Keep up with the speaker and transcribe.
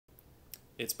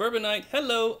It's Bourbon Night.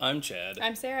 Hello, I'm Chad.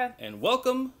 I'm Sarah. And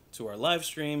welcome to our live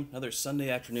stream. Another Sunday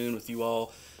afternoon with you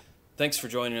all. Thanks for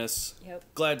joining us. Yep.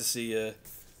 Glad to see you.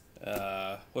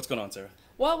 What's going on, Sarah?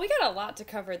 Well, we got a lot to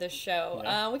cover this show.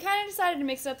 Yeah. We kind of decided to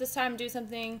mix it up this time and do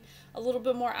something a little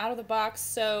bit more out of the box.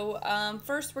 So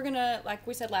first we're going to, like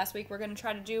we said last week, we're going to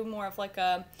try to do more of like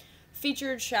a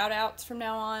featured shout-outs from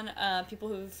now on. People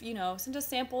who've, sent us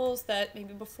samples that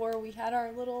maybe before we had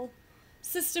our little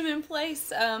system in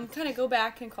place, kind of go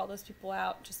back and call those people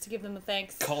out just to give them a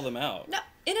thanks. Call them out. No,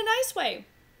 in a nice way.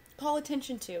 Call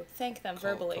attention to. Thank them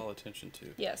verbally. Call attention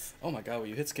to. Yes. Oh my God, will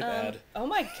you hit skip ad? Oh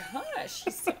my gosh,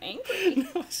 he's so angry.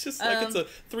 No, it's just like it's a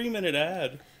 3-minute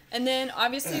ad. And then,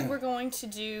 obviously, we're going to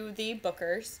do the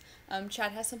bookers.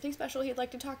 Chad has something special he'd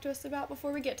like to talk to us about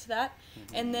before we get to that.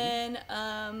 Mm-hmm. And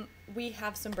then we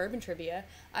have some bourbon trivia.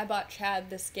 I bought Chad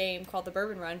this game called the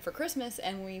Bourbon Run for Christmas,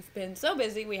 and we've been so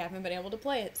busy we haven't been able to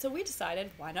play it. So we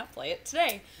decided, why not play it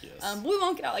today? Yes. We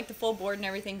won't get out like the full board and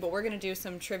everything, but we're going to do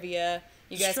some trivia.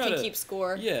 You guys can keep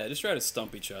score. Yeah, just try to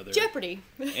stump each other. Jeopardy!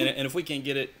 and if we can't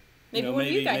get it, maybe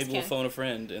we'll phone a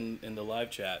friend in the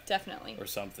live chat. Definitely. Or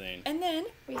something. And then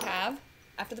we have,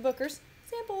 after the bookers,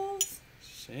 samples.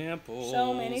 Samples.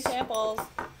 So many samples.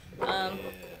 Yes.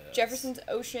 Jefferson's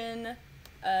Ocean,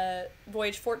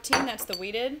 Voyage 14, that's the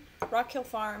weeded. Rock Hill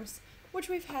Farms, which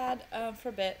we've had for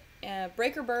a bit.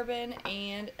 Breaker Bourbon,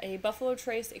 and a Buffalo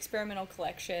Trace Experimental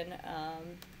Collection.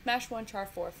 Mash 1, Char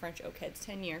 4, French Oak Heads,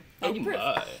 10 year. 90 proof.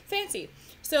 My. Fancy.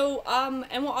 So,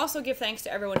 and we'll also give thanks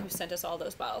to everyone who sent us all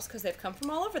those bottles, because they've come from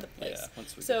all over the place. Yeah,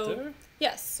 once we get there.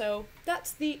 Yes, so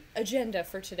that's the agenda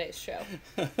for today's show.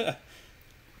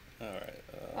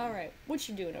 All right. What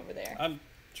you doing over there? I'm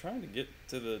trying to get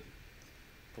to the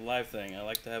live thing. I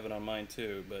like to have it on mine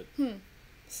too, but...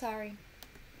 Sorry.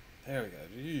 There we go.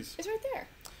 Jeez. It's right there.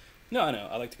 No, I know.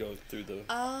 I like to go through the...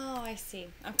 Oh, I see.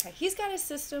 Okay. He's got his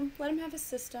system. Let him have his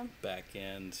system. back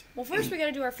end. Well, first we got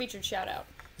to do our featured shout-out.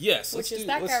 Yes. Which let's is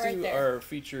that do guy right there. our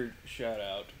featured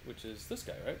shout-out, which is this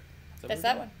guy, right? That's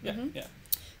that one. Yeah, Mm-hmm. yeah.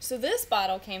 So this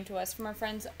bottle came to us from our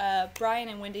friends Brian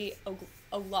and Wendy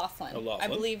O'Laughlin. I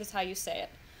believe is how you say it.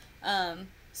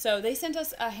 So they sent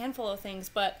us a handful of things,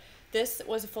 but this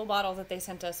was a full bottle that they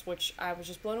sent us, which I was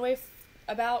just blown away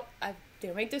about. They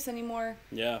don't make this anymore.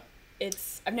 Yeah.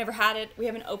 I've never had it. We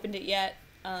haven't opened it yet.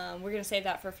 We're going to save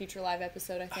that for a future live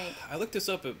episode, I think. I looked this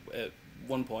up at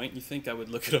one point. You think I would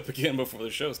look it up again before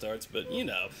the show starts, but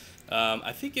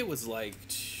I think it was like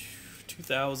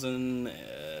 2000,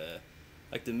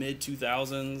 like the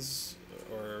mid-2000s,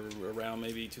 or around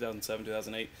maybe 2007,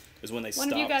 2008 is when they stopped.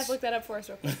 One of you guys look that up for us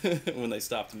real quick. When they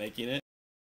stopped making it.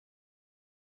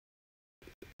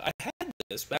 I had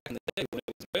this back in the day when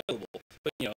it was available,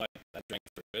 but I drank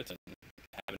through it and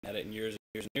haven't had it in years and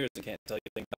years and years and can't tell you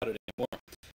anything about it anymore.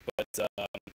 But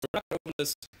we're not going to open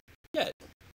this yet.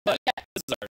 But this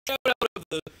is our shout out of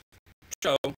the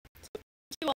show. Thank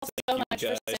you all so much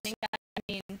for sending that. I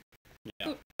mean,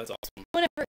 yeah, that's awesome.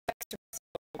 Whenever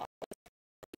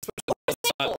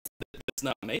it's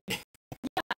not made. Yeah,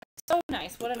 so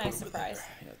nice. What a nice surprise.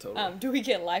 Yeah, totally. Do we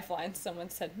get lifelines? Someone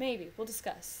said maybe. We'll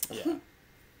discuss. Yeah,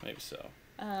 maybe so.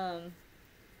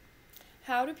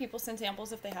 How do people send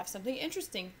samples if they have something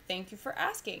interesting? Thank you for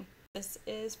asking. This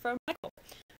is from Michael.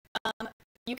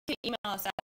 You can email us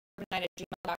at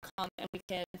bourbonnight@gmail.com and we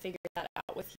can figure that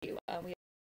out with you. We have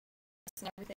and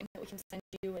everything that we can send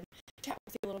you and chat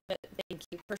with you a little bit. Thank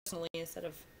you personally instead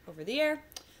of over the air.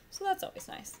 So that's always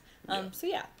nice. So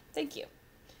yeah, thank you.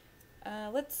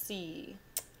 Let's see.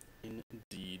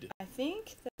 Indeed. I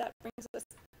think that brings us...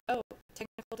 Oh,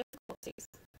 technical difficulties.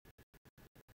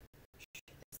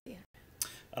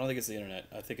 I don't think it's the internet.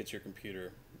 I think it's your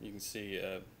computer. You can see,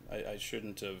 I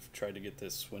shouldn't have tried to get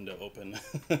this window open.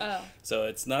 Oh. So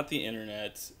it's not the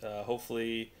internet.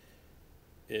 Hopefully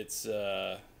it's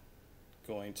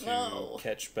going to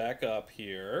catch back up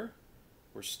here.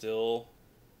 We're still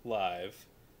live.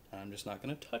 I'm just not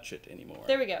going to touch it anymore.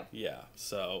 There we go. Yeah,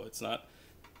 so it's not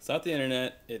the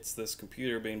internet. It's this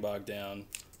computer being bogged down.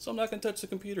 So I'm not going to touch the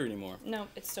computer anymore. No,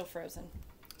 it's still frozen.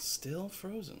 Still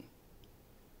frozen.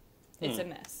 It's a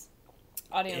mess.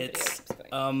 Audio and video keeps going.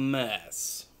 A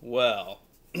mess. Well,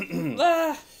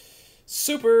 Ah.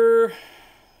 super.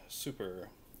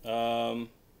 Yeah,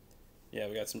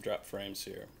 we got some drop frames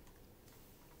here.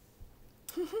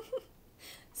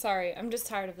 Sorry, I'm just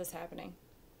tired of this happening.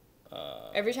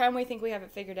 Every time we think we have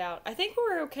it figured out. I think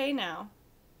we're okay now.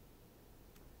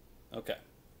 Okay.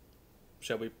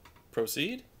 Shall we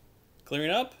proceed? Clearing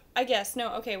up? I guess.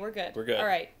 No, okay, we're good. We're good. All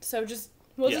right, so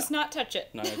we'll just not touch it.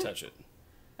 Not gonna touch it.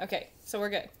 Okay, so we're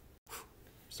good.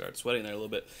 Start sweating there a little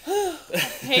bit. I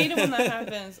hate it when that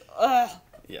happens. Ugh.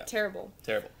 Yeah. Terrible.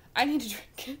 Terrible. I need to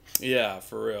drink. Yeah,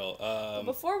 for real. But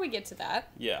before we get to that.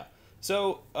 Yeah.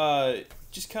 So,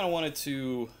 just kind of wanted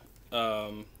to,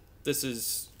 this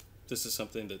is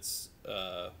something that's,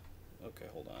 okay,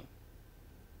 hold on.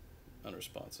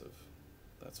 Unresponsive.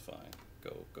 That's fine.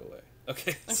 Go away.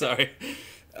 Okay, sorry.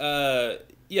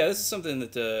 Yeah, this is something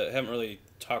that I haven't really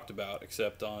talked about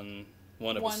except on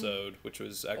one episode, which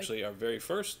was actually our very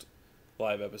first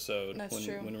live episode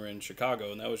when we were in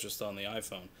Chicago, and that was just on the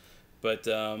iPhone. But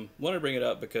wanted to bring it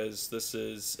up because this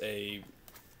is a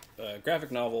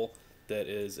graphic novel that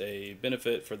is a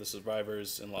benefit for the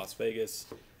survivors in Las Vegas.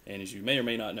 And as you may or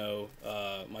may not know,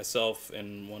 myself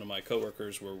and one of my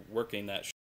coworkers were working that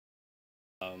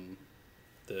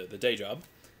the day job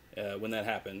when that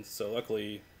happened. So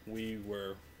luckily we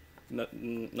were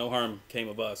no harm came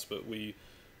of us, but we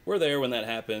were there when that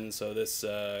happened. So this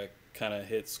kind of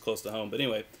hits close to home. But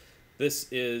anyway, this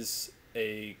is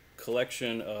a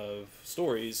collection of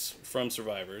stories from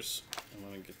survivors. And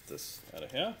let me get this out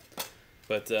of here.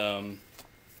 But I don't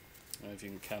know if you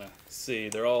can kind of see,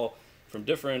 they're all from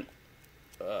different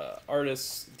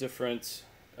artists, different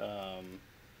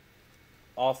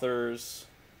authors.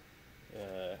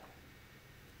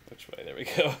 Which way? There we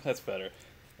go. That's better.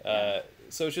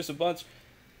 So it's just a bunch.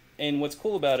 And what's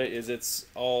cool about it is it's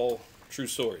all true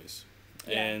stories.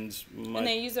 Yeah. And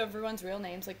they use everyone's real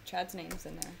names, like Chad's name's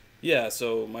in there. Yeah,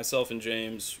 so myself and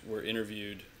James were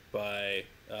interviewed by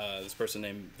this person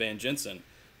named Van Jensen.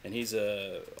 And he's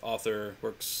a author,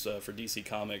 works for DC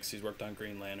Comics. He's worked on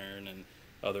Green Lantern and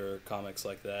other comics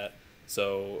like that.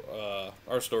 So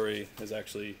our story is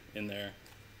actually in there.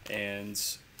 And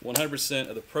 100%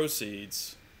 of the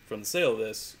proceeds from the sale of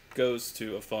this goes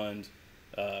to a fund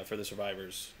for the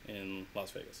survivors in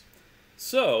Las Vegas.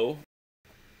 So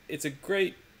it's a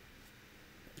great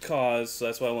cause, so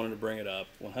that's why I wanted to bring it up.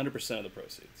 100% of the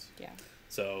proceeds. Yeah.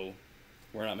 So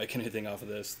we're not making anything off of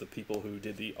this. The people who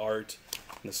did the art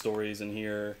and the stories in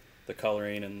here, the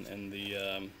coloring and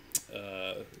the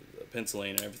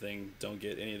penciling and everything don't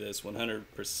get any of this.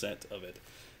 100% of it.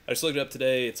 I just looked it up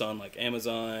today. It's on like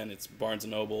Amazon. It's Barnes &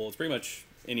 Noble. It's pretty much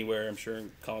anywhere. I'm sure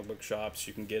in comic book shops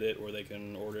you can get it, or they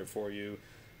can order it for you.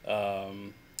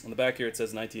 On the back here it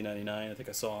says $19.99. I think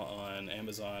I saw on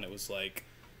Amazon it was like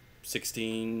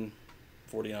 $16.49,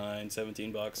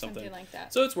 $17, something like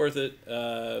that. So it's worth it.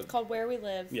 It's called Where We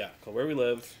Live. Yeah, called Where We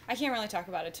Live. I can't really talk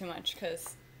about it too much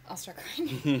because I'll start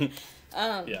crying.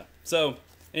 Yeah. So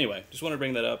anyway, just want to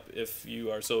bring that up. If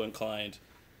you are so inclined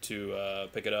to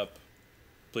pick it up,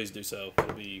 please do so.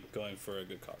 It'll be going for a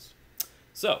good cause.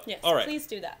 So, yes, all right. Please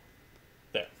do that.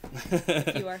 There.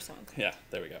 You are so inclined. Yeah,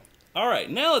 there we go. All right,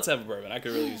 now let's have a bourbon. I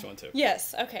could really use one too.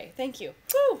 Yes. Okay. Thank you.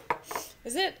 Whew.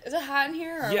 Is it hot in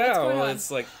here? Or yeah. What's going on?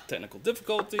 It's like technical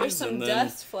difficulties. There's some and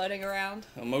dust floating around.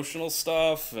 Emotional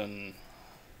stuff, and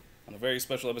on a very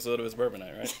special episode of It's Bourbon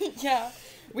Night, right? Yeah.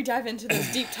 We dive into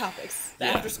those deep topics. The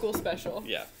after-school special.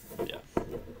 Yeah. Yeah.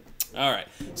 All right.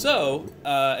 So,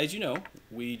 as you know,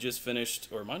 we just finished,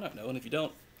 or might not know, and if you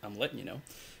don't, I'm letting you know.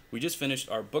 We just finished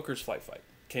our Booker's Flight Fight.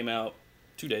 Came out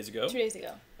 2 days ago. 2 days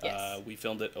ago. Yes. We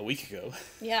filmed it a week ago.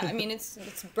 Yeah, I mean, it's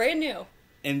brand new.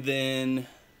 And then,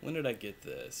 when did I get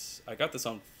this? I got this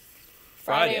on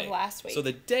Friday of last week. So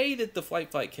the day that the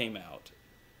Flight Fight came out,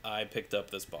 I picked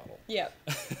up this bottle. Yep.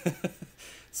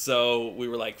 So we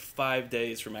were like 5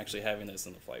 days from actually having this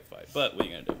in the Flight Fight. But what are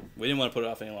you going to do? We didn't want to put it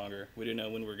off any longer. We didn't know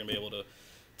when we were going to be able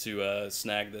to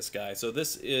snag this guy. So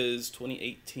this is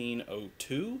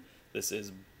 2018-02. This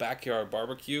is Backyard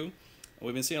Barbecue.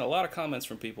 We've been seeing a lot of comments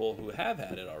from people who have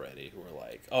had it already, who are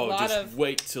like, "Oh, just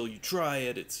wait till you try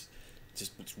it. It's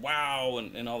wow,"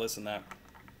 and all this and that.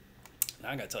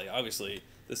 Now I gotta tell you, obviously,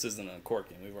 this isn't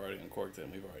uncorking. We've already uncorked it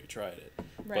and we've already tried it.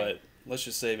 Right. But let's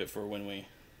just save it for when we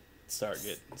start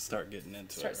getting into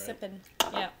it. Start sipping.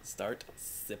 Yeah. Start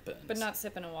sipping. But not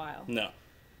sipping a while. No.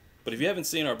 But if you haven't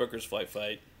seen our Booker's Flight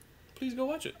Fight, please go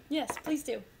watch it. Yes, please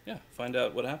do. Yeah, find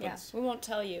out what happens. Yeah, we won't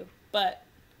tell you, but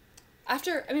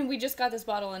we just got this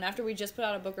bottle, and after we just put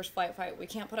out a Booker's Flight Fight, we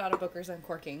can't put out a Booker's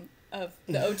uncorking of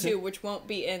the O2, which won't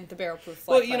be in the barrel proof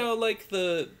flight. Well, you know, like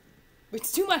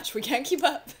it's too much. We can't keep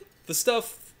up. The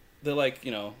stuff that, like,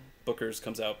 you know, Booker's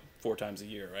comes out 4 times a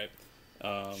year, right?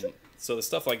 Sure. So the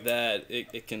stuff like that,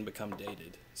 it can become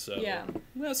dated. So yeah.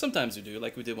 Well, sometimes we do.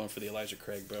 Like we did one for the Elijah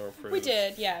Craig barrel proof. We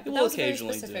did, yeah. But that was a very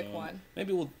specific one.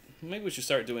 Maybe we should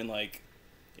start doing like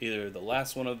either the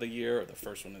last one of the year or the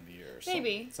first one of the year or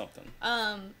something.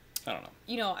 I don't know.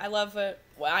 You know, I love it.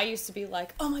 Well, I used to be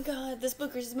like, oh my god, this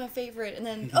Booker's is my favorite. And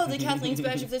then, oh, the Kathleen's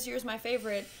batch of this year is my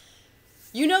favorite.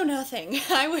 You know nothing.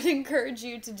 I would encourage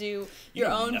you to do your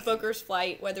know own nothing. booker's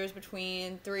flight, whether it's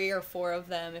between 3 or 4 of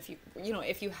them, if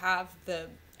you have the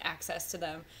access to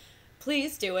them.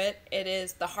 Please do it. It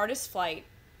is the hardest flight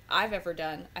I've ever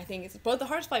done. I think it's both the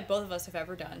hardest flight both of us have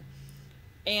ever done.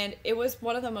 And it was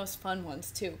one of the most fun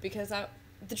ones too, because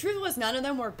the truth was none of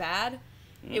them were bad.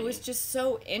 It was just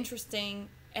so interesting,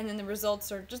 and then the results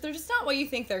they're just not what you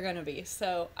think they're going to be.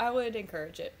 So I would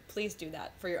encourage it. Please do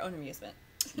that for your own amusement.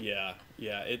 Yeah.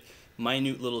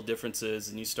 Minute little differences,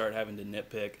 and you start having to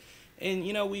nitpick. And,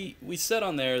 we said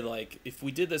on there, like, if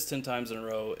we did this 10 times in a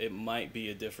row, it might be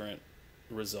a different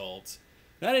result.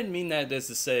 And I didn't mean that as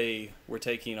to say we're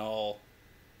taking all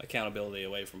accountability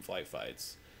away from flight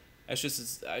fights. I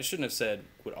shouldn't have said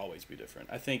would always be different.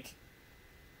 I think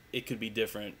it could be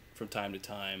different from time to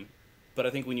time. But I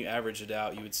think when you average it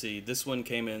out, you would see this one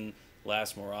came in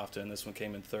last more often, this one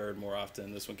came in third more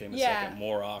often, this one came in second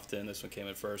more often, this one came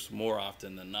in first more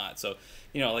often than not. So,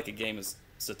 like a game of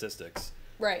statistics.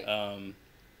 Right.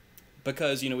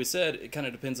 Because, we said it kind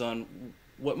of depends on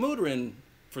what mood we're in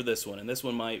for this one, and this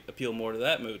one might appeal more to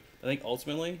that mood. I think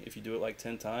ultimately, if you do it like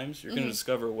 10 times, you're going to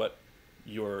discover what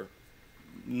your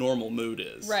normal mood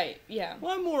is. Right, yeah.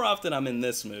 Well, more often I'm in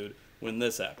this mood when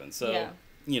this happens. So, I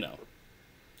mean,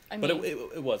 but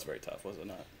it was very tough, was it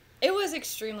not? It was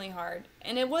extremely hard.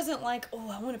 And it wasn't like, oh,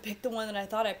 I want to pick the one that I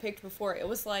thought I picked before. It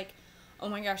was like, oh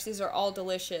my gosh, these are all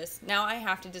delicious. Now I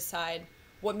have to decide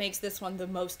what makes this one the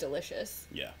most delicious.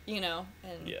 Yeah.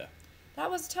 And yeah. That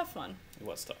was a tough one. It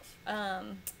was tough.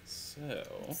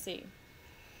 Let's see.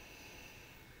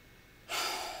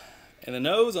 And the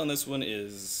nose on this one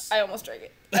is... I almost drank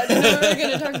it. I didn't know we were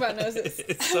going to talk about noses.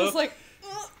 It's I was like...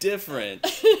 different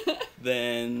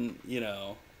than,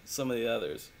 some of the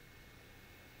others.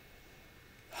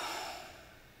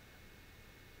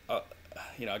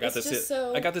 I got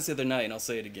this the other night, and I'll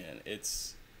say it again.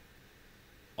 It's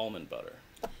almond butter.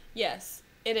 Yes,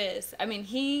 it is. I mean,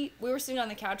 we were sitting on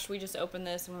the couch, we just opened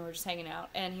this, and we were just hanging out,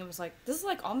 and he was like, this is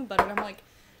like almond butter. And I'm like,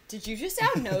 did you just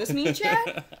out-nose me,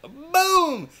 Chad?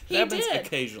 Boom! He It happens did.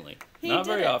 occasionally. He Not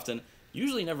did very it. often.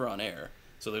 Usually never on air.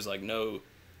 So there's like no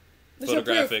There's no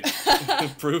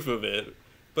photographic proof of it.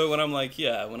 But when I'm like,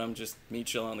 when I'm just me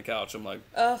chilling on the couch, I'm like,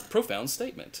 Ugh, profound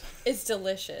statement. it's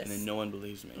delicious. And then no one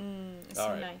believes me. It's All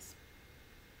so right. nice.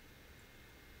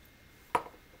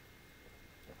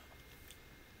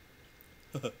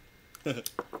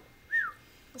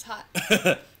 It's hot.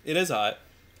 It is hot.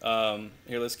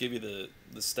 Here, let's give you the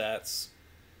stats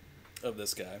of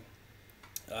this guy.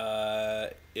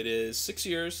 It is 6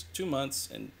 years, 2 months,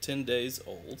 and 10 days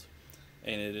old,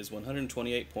 and it is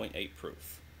 128.8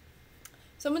 proof.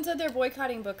 Someone said they're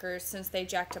boycotting Booker's since they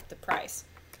jacked up the price.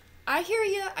 I hear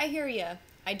ya.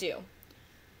 I do.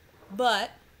 But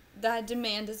that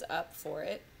demand is up for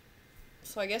it,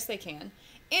 so I guess they can.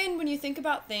 And when you think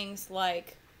about things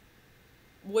like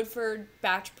Woodford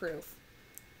batch proof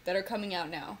that are coming out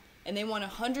now, and they want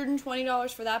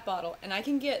 $120 for that bottle, and I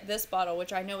can get this bottle,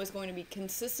 which I know is going to be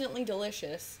consistently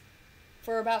delicious,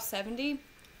 for about $70.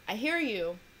 I hear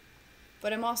you,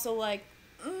 but I'm also like,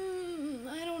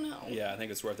 I don't know. Yeah, I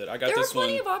think it's worth it. I got There are this one.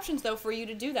 plenty of options though for you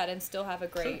to do that and still have a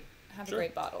great a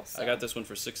great bottle. So. I got this one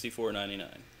for $64.99.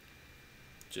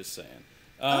 Just saying.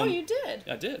 Oh, you did?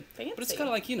 I did. Fancy. But it's kind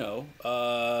of like,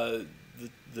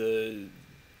 the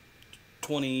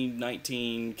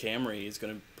 2019 Camry is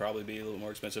going to probably be a little more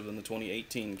expensive than the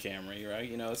 2018 Camry, right?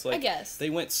 It's like I guess.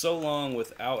 They went so long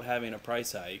without having a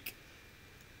price hike,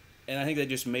 and I think they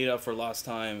just made up for lost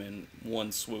time in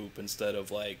one swoop instead of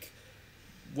like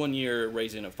 1 year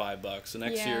raising it $5, the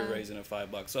next year raising it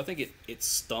 $5. So I think it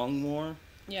stung more.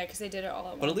 Yeah, because they did it all at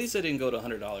once. But at least they didn't go to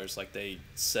 $100 like they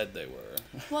said they were.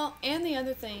 Well, and the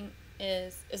other thing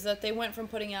is that they went from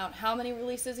putting out how many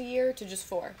releases a year to just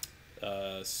 4.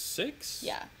 6?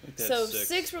 Yeah. I think So that's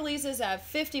 6 releases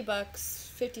at $50,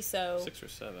 50 so. 6 or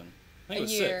 7. I think it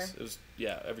was year. 6. It was,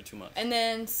 every 2 months. And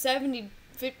then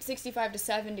 65 to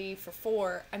 70 for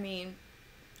 4. I mean,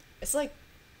 it's like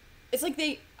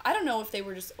they, I don't know if they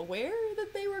were just aware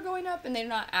that they were going up and they're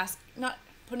not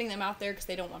putting them out there because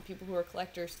they don't want people who are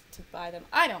collectors to buy them.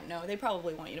 I don't know. They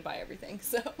probably want you to buy everything.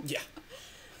 So Yeah.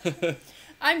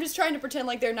 I'm just trying to pretend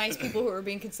like they're nice people who are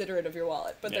being considerate of your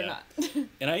wallet, but they're not.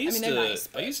 And I used they're nice,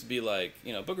 I used to be like,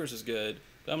 Booker's is good,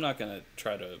 but I'm not going to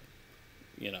try to,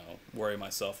 worry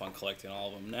myself on collecting all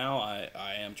of them. Now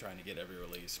I am trying to get every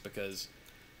release because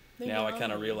now I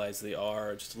kind of realize they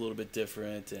are just a little bit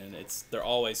different, and they're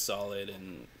always solid,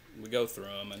 and we go through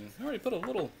them, and I already put a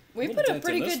little. We put a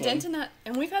pretty good dent in that,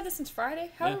 and we've had this since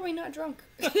Friday. How are we not drunk?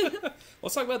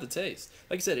 Let's talk about the taste.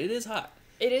 Like you said, it is hot.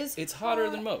 It is. It's hotter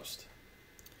than most.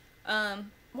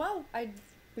 Well,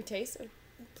 we taste.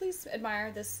 Please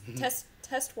admire this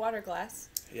test water glass.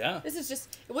 Yeah. This is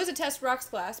just, it was a test rocks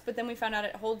glass, but then we found out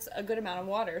it holds a good amount of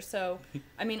water. So,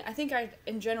 I mean, I think I,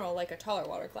 in general, like a taller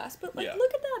water glass. But, like,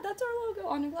 look at that. That's our logo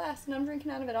on a glass, and I'm drinking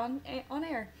out of it on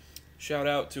air. Shout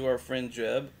out to our friend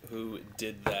Jeb, who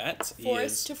did that.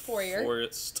 Forest to Foyer.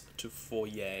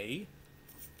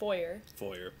 Foyer.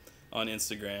 On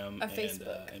Instagram and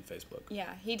Facebook.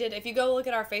 Yeah, he did. If you go look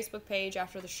at our Facebook page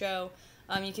after the show,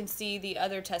 you can see the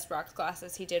other test rocks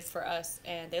glasses he did for us,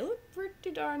 and they look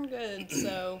pretty darn good.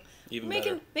 So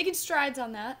making strides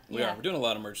on that. We are. We're doing a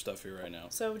lot of merch stuff here right now.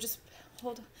 So just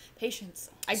hold on. Patience.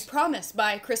 I promise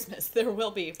by Christmas there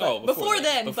will be. But before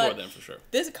then for sure.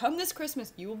 This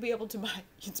Christmas you will be able to buy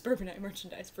It's Bourbon Night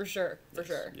merchandise for sure.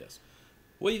 Yes.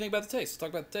 What do you think about the taste? Let's talk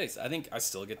about the taste. I think I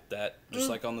still get that, just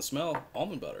like on the smell,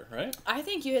 almond butter, right? I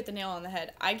think you hit the nail on the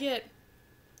head. I get,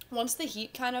 once the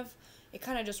heat kind of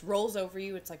just rolls over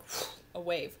you, it's like a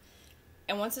wave.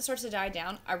 And once it starts to die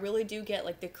down, I really do get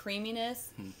like the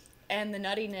creaminess and the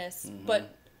nuttiness,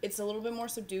 but it's a little bit more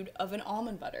subdued of an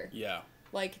almond butter. Yeah.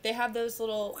 Like, they have those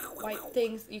little white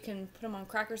things, you can put them on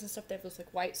crackers and stuff, they have those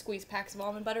like white squeezed packs of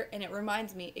almond butter, and it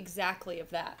reminds me exactly of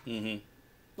that. Mm-hmm.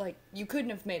 Like, you couldn't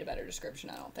have made a better description,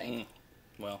 I don't think.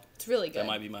 Well, it's really good. That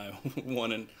might be my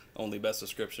one and only best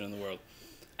description in the world.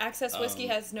 Access Whiskey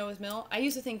has Noah's Mill. I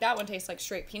used to think that one tastes like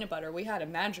straight peanut butter. We had a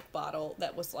magic bottle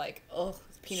that was like, oh,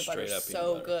 peanut butter is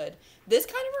so good. This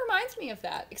kind of reminds me of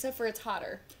that, except for it's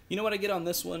hotter. You know what I get on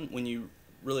this one when you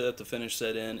really let the finish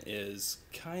set in is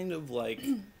kind of like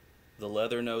the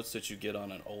leather notes that you get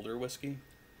on an older whiskey.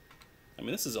 I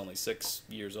mean, this is only 6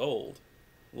 years old,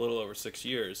 a little over 6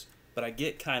 years, but I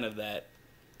get kind of that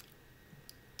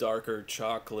darker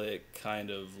chocolate kind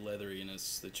of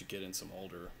leatheriness that you get in some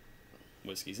older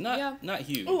whiskeys. Not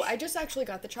huge. Oh, I just actually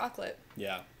got the chocolate.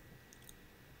 Yeah.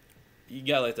 You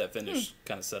gotta let that finish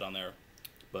kind of set on there.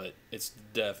 But it's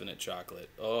definite chocolate.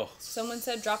 Oh. Someone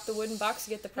said drop the wooden box to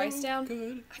get the price down.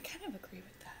 Good. I kind of agree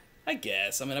with that. I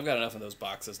guess. I mean, I've got enough of those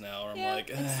boxes now where I'm like,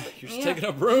 you're just taking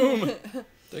up room.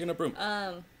 Taking up room.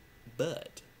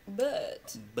 But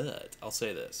I'll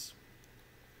say this.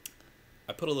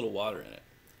 I put a little water in it.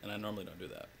 And I normally don't do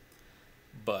that.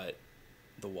 But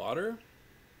the water,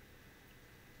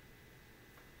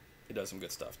 it does some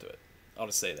good stuff to it. I'll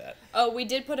just say that. Oh, we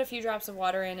did put a few drops of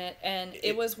water in it, and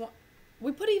it was...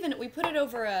 We put it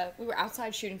over we were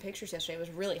outside shooting pictures yesterday. It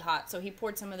was really hot, so he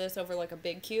poured some of this over like a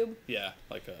big cube. Yeah,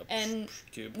 like a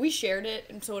cube. We shared it,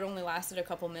 and so it only lasted a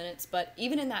couple minutes. But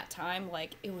even in that time,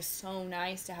 like, it was so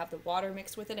nice to have the water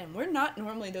mixed with it, and we're not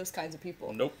normally those kinds of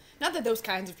people. Nope. Not that those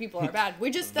kinds of people are bad.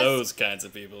 We just... those kinds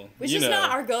of people. It's just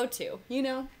not our go-to, you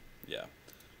know? Yeah.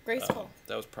 Graceful.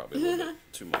 That was probably a little bit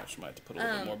too much. Might have to put a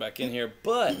little bit more back in here.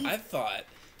 But I thought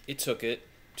it took it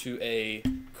to a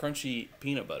crunchy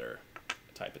peanut butter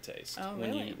type of taste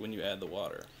when you add the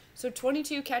water. So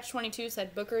 22 Catch 22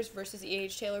 said Booker's versus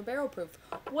E.H. Taylor barrel proof.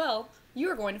 Well, you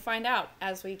are going to find out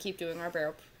as we keep doing our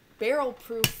barrel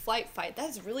proof flight fight.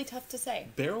 That's really tough to say.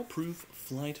 Barrel proof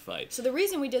flight fight. So the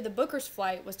reason we did the Booker's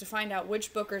flight was to find out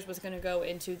which Booker's was going to go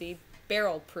into the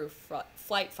barrel proof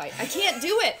flight fight. I can't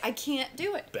do it.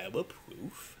 Barrel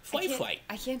proof flight fight.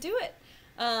 I can't do it.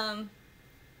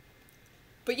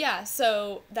 But yeah,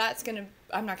 so that's going to...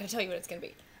 I'm not going to tell you what it's going to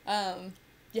be.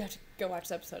 You have to go watch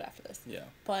the episode after this. Yeah.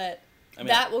 But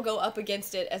that will go up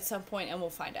against it at some point, and we'll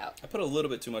find out. I put a little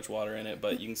bit too much water in it,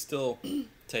 but you can still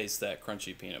taste that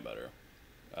crunchy peanut butter,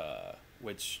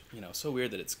 which, so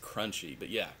weird that it's crunchy, but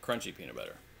yeah, crunchy peanut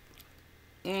butter.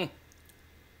 I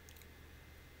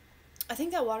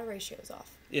think that water ratio is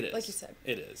off. It is. Like you said.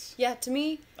 It is. Yeah, to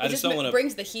me, it just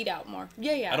brings the heat out more.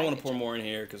 Yeah. I don't want to pour more in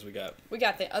here because we got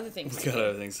the other things to do.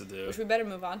 Other things to do. Which we better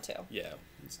move on to. Yeah,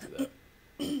 let's do that.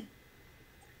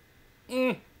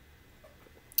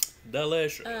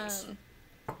 Delicious.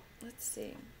 Let's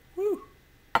see. Woo.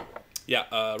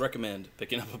 Yeah, recommend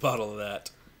picking up a bottle of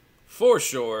that for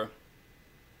sure.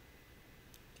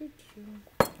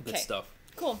 Good stuff.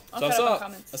 Cool. I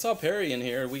saw Perry in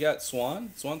here. We got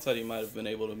Swan. Swan said he might have been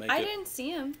able to make it. I didn't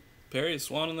see him. Perry, is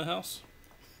Swan in the house?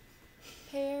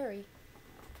 Perry.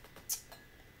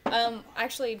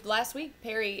 Actually, last week,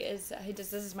 Perry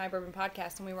This Is My Bourbon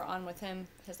podcast, and we were on with him,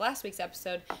 his last week's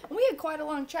episode, and we had quite a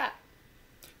long chat.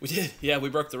 We did. Yeah, we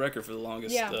broke the record for the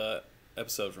longest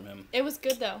episode from him. It was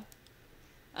good, though.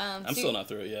 I'm still not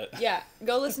through it yet. Yeah,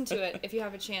 go listen to it if you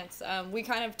have a chance. We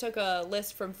kind of took a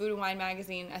list from Food and Wine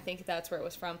magazine, I think that's where it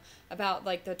was from, about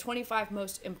like the 25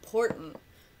 most important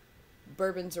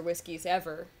bourbons or whiskeys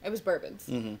ever. It was bourbons.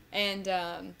 Mm-hmm.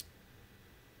 And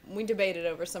we debated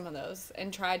over some of those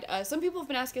and tried. Some people have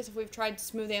been asking us if we've tried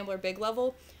Smooth Ambler Big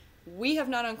Level. We have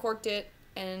not uncorked it,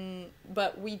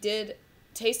 but we did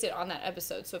taste it on that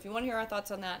episode. So if you want to hear our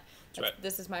thoughts on that,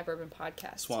 This Is My Bourbon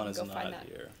podcast. Swan so is not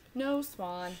here. No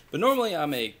Swan. But normally I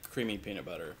make creamy peanut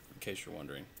butter, in case you're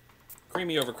wondering.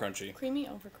 Creamy over crunchy. Creamy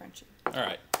over crunchy. All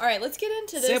right. All right, let's get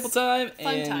into this. Sample time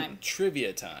fun and time.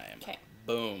 trivia time. Okay.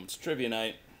 Boom. It's trivia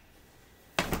night.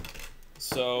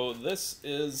 So this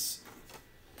is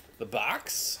the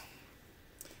box.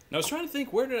 And I was trying to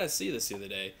think, where did I see this the other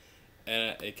day?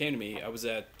 And it came to me. I was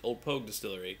at Old Pogue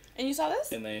Distillery. And you saw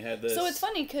this? And they had this. So it's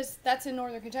funny because that's in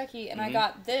Northern Kentucky, and I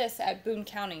got this at Boone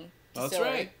County Distillery. Oh,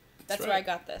 that's right. That's where I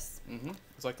got this. Mm-hmm.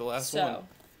 It's like the last one.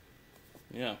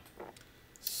 Yeah.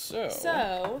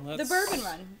 So the Bourbon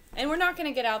Run. And we're not going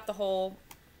to get out the whole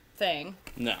thing.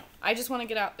 No. I just want to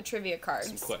get out the trivia cards.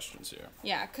 Some questions here.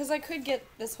 Yeah, because I could get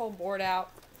this whole board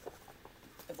out,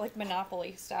 like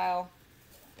Monopoly style.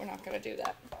 We're not going to do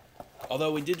that.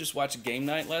 Although we did just watch Game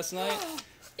Night last night.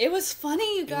 It was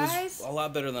funny, you guys. It was a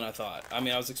lot better than I thought. I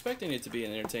mean, I was expecting it to be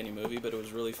an entertaining movie, but it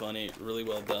was really funny, really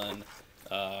well done.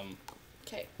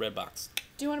 Okay. Red box.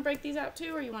 Do you want to break these out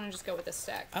too, or you want to just go with this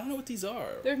stack? I don't know what these are.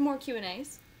 There's more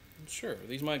Q&As. Sure.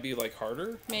 These might be, like,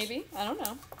 harder. Maybe. I don't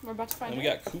know. We're about to find out. And we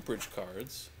got Cooperage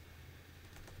cards.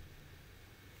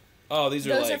 Oh, these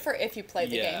are Those are for if you play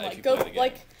the game. Like, go,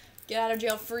 like, get out of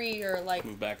jail free, or, like...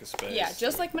 Move back a space. Yeah,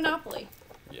 just like Monopoly.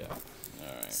 Yeah.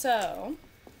 Alright. So,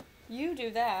 you do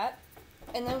that,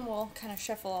 and then we'll kind of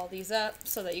shuffle all these up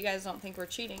so that you guys don't think we're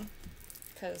cheating.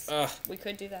 Because we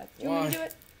could do that. Do you want me to do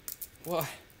it? Why?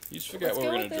 You just figure out what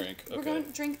we're going to drink. We're going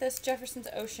to drink this Jefferson's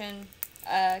Ocean...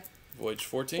 Voyage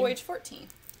 14? Voyage 14.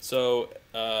 So,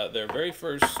 their very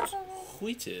first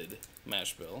wheated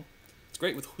mash bill. It's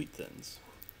great with wheat thins.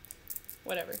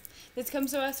 Whatever. This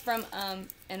comes to us from,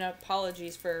 and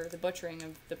apologies for the butchering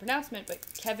of the pronouncement, but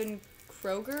Kevin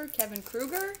Kruger? Kevin?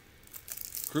 Croget?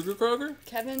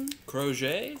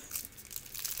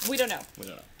 We don't know.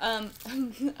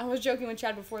 I was joking with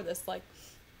Chad before this, like,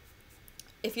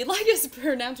 if you'd like us to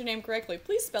pronounce your name correctly,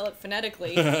 please spell it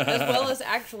phonetically as well as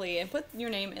actually, and put your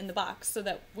name in the box so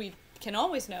that we can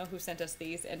always know who sent us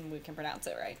these and we can pronounce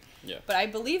it right. Yeah. But I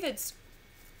believe it's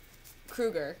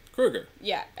Kruger.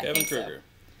 Yeah, Kevin Kruger.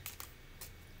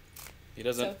 So. He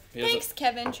doesn't. Thanks,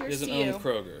 Kevin. Cheers to you. He doesn't own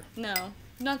Kroger. No,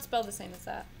 not spelled the same as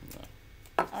that.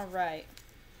 No. All right.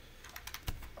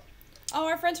 Oh,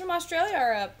 our friends from Australia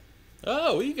are up.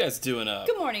 Oh, what are you guys doing up?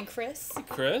 Good morning, Chris. Hey,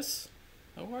 Chris.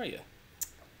 How are you?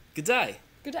 Good day.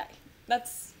 Good day.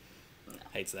 That's... No.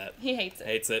 Hates that. He hates it.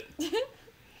 Hates it.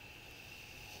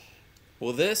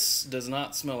 Well, this does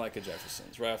not smell like a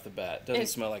Jefferson's right off the bat. Doesn't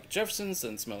smell like a Jefferson's.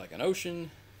 Doesn't smell like an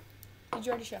Ocean. Did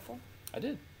you already shuffle? I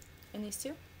did. In these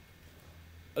two?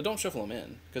 Don't shuffle them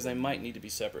in, because they might need to be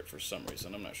separate for some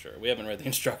reason. I'm not sure. We haven't read the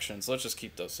instructions. Let's just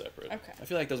keep those separate. Okay. I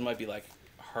feel like those might be, like,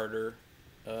 harder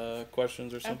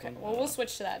questions or something. Okay. Well, we'll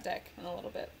switch to that deck in a little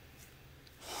bit.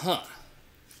 Huh.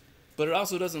 But it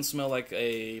also doesn't smell like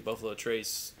a Buffalo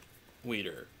Trace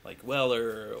weeder, like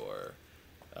Weller or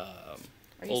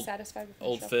Are you satisfied with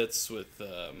Old Fitz with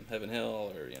Heaven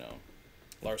Hill, or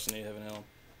Larceny Heaven Hill,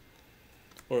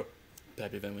 or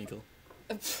Pappy Van Winkle.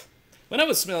 When I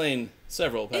was smelling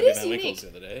several Pappy Van Winkles the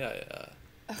other day,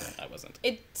 I wasn't.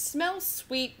 It smells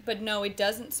sweet, but no, it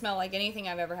doesn't smell like anything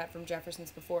I've ever had from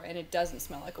Jefferson's before, and it doesn't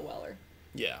smell like a Weller.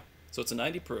 Yeah. So it's a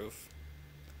 90 proof.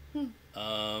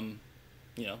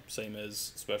 Same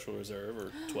as Special Reserve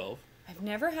or 12. I've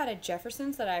never had a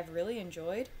Jefferson's that I've really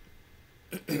enjoyed.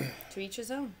 To each his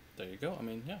own. There you go. I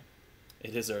mean, yeah.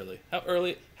 It is early.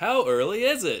 How early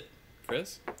is it,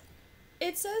 Chris?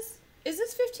 It says, is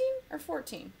this 15 or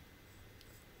 14?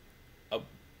 Oh.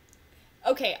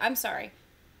 Okay, I'm sorry.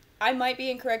 I might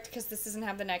be incorrect because this doesn't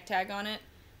have the neck tag on it.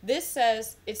 This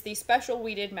says it's the special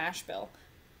wheated mash bill.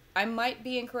 I might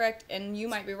be incorrect, and you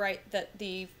might be right, that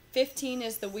the 15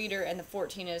 is the weeder and the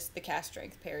 14 is the cast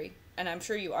strength, Perry. And I'm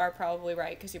sure you are probably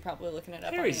right because you're probably looking it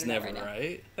up Perry's on the internet never right now.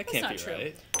 right. That can't be true.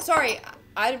 Right. Sorry,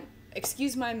 I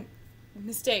excuse my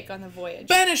mistake on the voyage.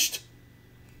 Banished!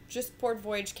 Just poured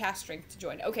Voyage cast strength to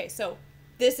join. Okay, so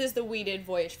this is the weeded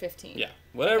Voyage 15. Yeah.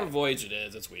 Whatever Voyage it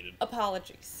is, it's weeded.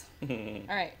 Apologies. All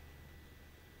right.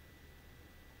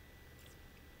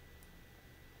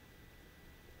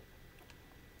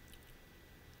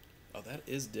 Oh, that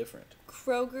is different.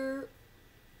 Kroger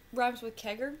rhymes with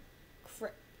Kegger?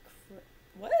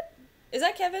 What? Is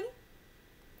that Kevin?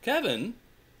 Kevin?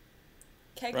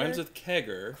 Kegger? Rhymes with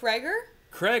Kegger. Kreger?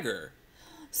 Kreger.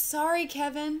 Sorry,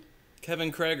 Kevin.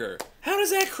 Kevin Kreger. How does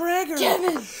that Kreger?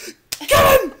 Kevin!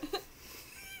 Kevin!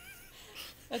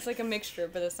 That's like a mixture,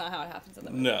 but that's not how it happens in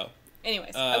the movie. No.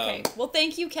 Anyways, okay. Well,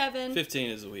 thank you, Kevin.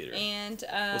 15 is a weeder. And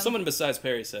well, someone besides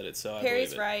Perry said it, so Perry's I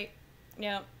believe it. right.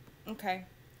 Yeah. Okay.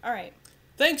 All right.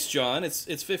 Thanks, John.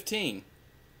 It's 15.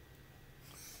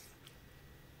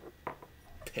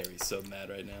 Perry's so mad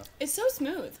right now. It's so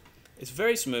smooth. It's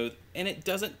very smooth, and it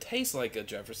doesn't taste like a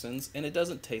Jefferson's, and it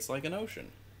doesn't taste like an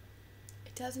Ocean.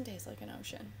 It doesn't taste like an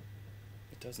Ocean.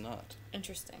 It does not.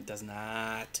 Interesting. It does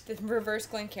not. The reverse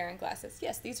Glencairn glasses.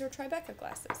 Yes, these are Tribeca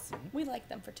glasses. Mm-hmm. We like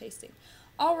them for tasting.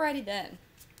 Alrighty then.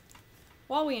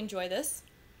 While we enjoy this,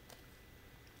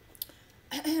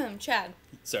 Chad.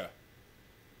 Sarah.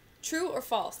 True or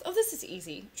false? Oh, this is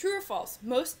easy. True or false?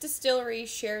 Most distilleries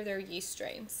share their yeast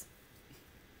strains.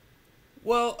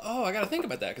 Well, I gotta think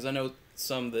about that, because I know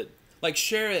some that, like,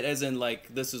 share it as in,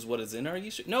 like, this is what is in our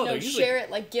yeast. No, they're usually... share it,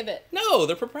 like, give it. No,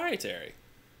 they're proprietary.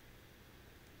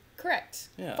 Correct.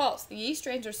 Yeah. False. The yeast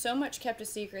strains are so much kept a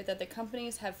secret that the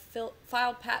companies have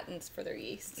filed patents for their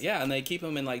yeast. Yeah, and they keep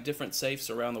them in, like, different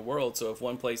safes around the world, so if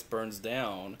one place burns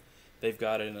down, they've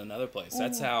got it in another place.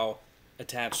 That's how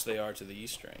attached they are to the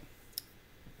yeast strain.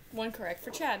 One correct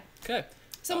for Chad. Okay.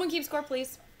 Someone keep score,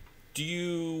 please. Do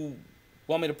you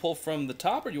want me to pull from the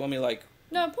top, or do you want me to, like...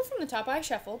 No, pull from the top. I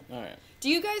shuffled. All right. Do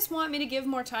you guys want me to give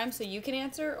more time so you can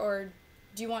answer, or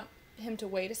do you want him to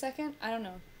wait a second? I don't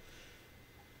know.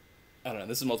 I don't know.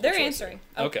 This is multiple choice. They're answering.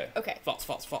 Okay. Okay. False.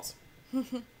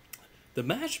 The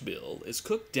mash bill is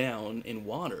cooked down in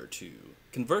water to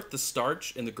convert the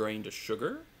starch in the grain to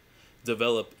sugar,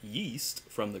 develop yeast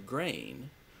from the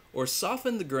grain, or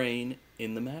soften the grain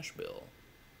in the mash bill.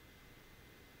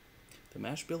 The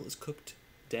mash bill is cooked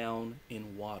down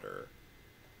in water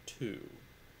to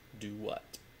do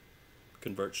what?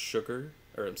 Convert starch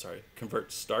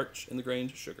in the grain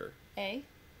to sugar. A?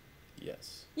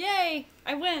 Yes. Yay!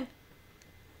 I win!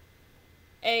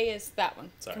 A is that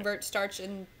one. Sorry. Convert starch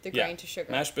in the grain to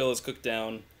sugar. Mash bill is cooked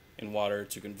down in water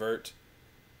to convert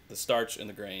the starch in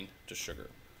the grain to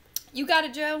sugar. You got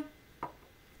it, Joe.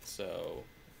 So,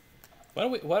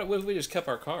 what if we just kept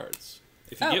our cards?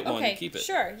 If you get one, you keep it.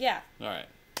 Sure, yeah. All right.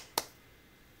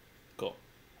 Cool.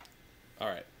 All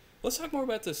right. Let's talk more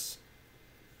about this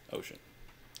Ocean.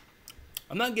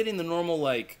 I'm not getting the normal,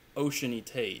 like, oceany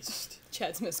taste.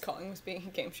 Chad's miscalling was being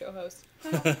a game show host.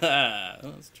 Oh,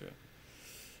 that's true.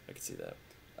 I can see that.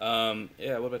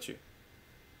 Yeah, what about you?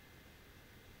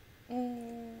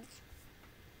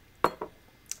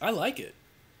 I like it.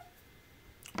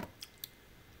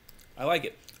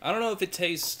 I don't know if it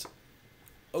tastes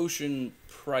Ocean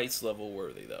price level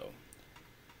worthy, though.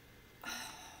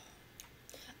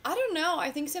 I don't know.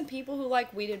 I think some people who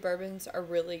like wheated bourbons are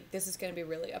this is going to be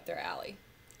really up their alley.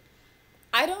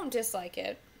 I don't dislike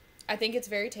it. I think it's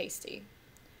very tasty.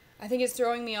 I think it's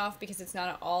throwing me off because it's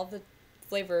not all the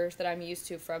flavors that I'm used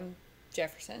to from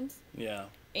Jefferson's. Yeah.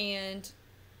 And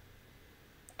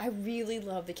I really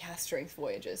love the cast strength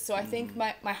voyages. So I think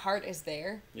my heart is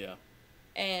there. Yeah.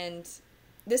 And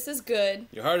this is good.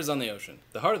 Your heart is on the ocean.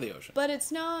 The heart of the ocean. But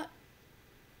it's not...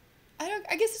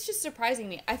 I guess it's just surprising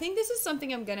me. I think this is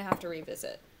something I'm going to have to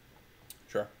revisit.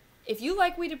 Sure. If you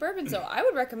like wheated bourbons, though, I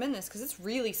would recommend this because it's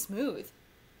really smooth.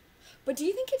 But do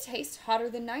you think it tastes hotter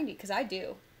than 90? Because I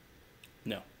do.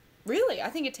 No. Really? I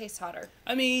think it tastes hotter.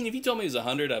 I mean, if you told me it was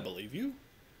 100, I believe you.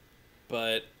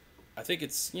 But I think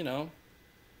it's,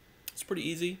 it's pretty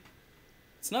easy.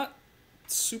 It's not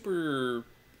super,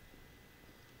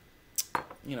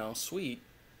 sweet.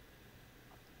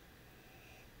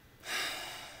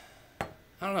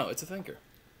 I don't know. It's a thinker.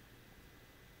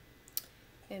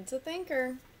 It's a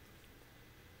thinker.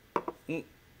 And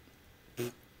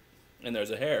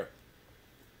there's a hair.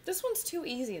 This one's too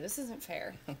easy. This isn't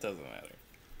fair. It doesn't matter.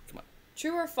 Come on.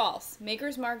 True or false?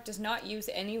 Maker's Mark does not use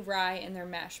any rye in their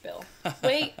mash bill.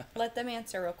 Wait, let them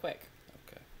answer real quick.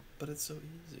 Okay. But it's so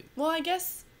easy. Well, I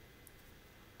guess...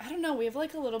 I don't know. We have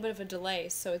like a little bit of a delay,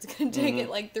 so it's going to take it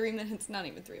like 3 minutes. Not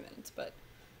even 3 minutes, but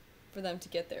for them to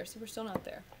get there. So we're still not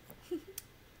there.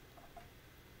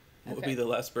 What would be the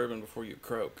last bourbon before you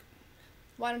croak?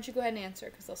 Why don't you go ahead and answer,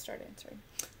 because they'll start answering.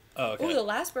 Oh, okay. Oh, the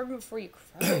last bourbon before you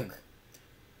croak.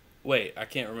 Wait, I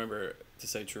can't remember to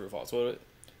say true or false. What?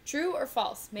 True or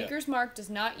false? Maker's Mark does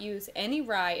not use any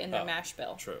rye in their mash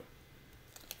bill. True.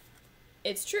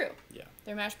 It's true. Yeah.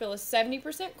 Their mash bill is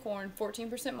 70% corn,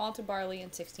 14% malted barley,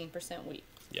 and 16% wheat.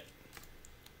 Yeah.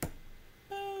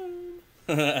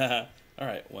 All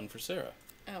right, one for Sarah.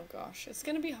 Oh, gosh. It's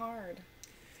going to be hard.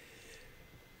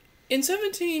 In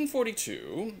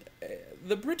 1742,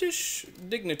 the British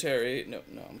dignitary... No,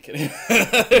 I'm kidding.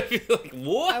 Like,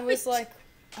 what? I was like,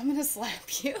 I'm going to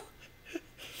slap you.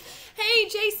 Hey,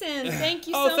 Jason. Thank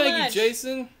you so much. Oh, thank you,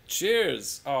 Jason.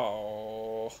 Cheers.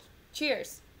 Oh.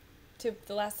 Cheers. to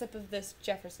the last sip of this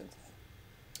Jefferson's.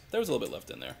 There was a little bit left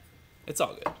in there. It's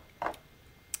all good.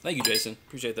 Thank you, Jason.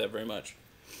 Appreciate that very much.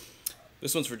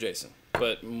 This one's for Jason,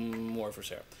 but more for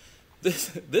Sarah.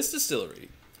 This distillery,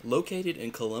 located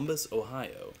in Columbus,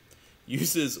 Ohio,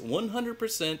 uses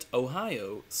 100%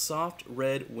 Ohio soft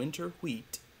red winter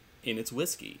wheat in its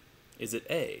whiskey. Is it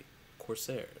A,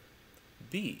 Corsair,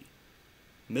 B,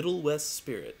 Middle West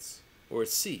Spirits, or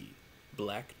C,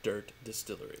 Black Dirt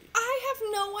Distillery? I have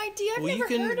no idea. I've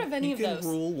never heard of any of those. You can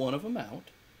rule one of them out,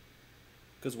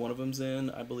 because one of them's in,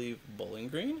 I believe, Bowling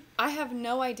Green. I have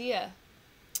no idea.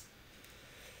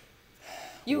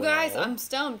 You guys, I'm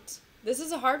stumped. This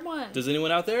is a hard one. Does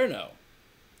anyone out there know?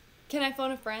 Can I phone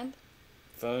a friend?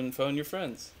 Phone your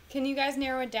friends. Can you guys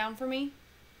narrow it down for me?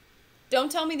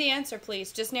 Don't tell me the answer,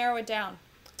 please. Just narrow it down.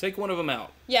 Take one of them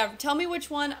out. Yeah, tell me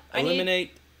which one.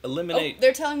 Eliminate. Oh,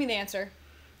 they're telling me the answer.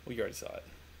 Well, you already saw it.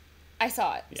 I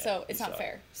saw it, Yeah, so it's not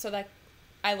fair. So that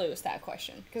I lose that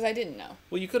question because I didn't know.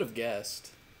 Well, you could have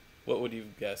guessed. What would you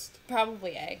have guessed?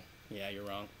 Probably A. Yeah, you're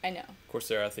wrong. I know.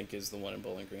 Corsair, I think, is the one in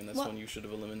Bowling Green. That's one you should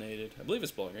have eliminated. I believe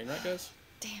it's Bowling Green, right, guys?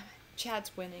 Damn it.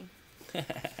 Chad's winning.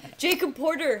 Jacob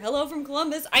Porter, hello from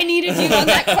Columbus. I needed you on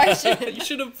that question. You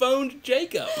should have phoned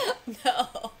Jacob.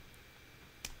 No.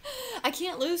 I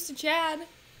can't lose to Chad.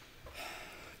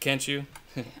 Can't you?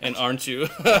 And aren't you?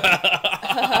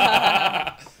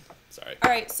 Sorry. All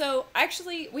right, so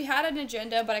actually we had an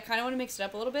agenda, but I kind of want to mix it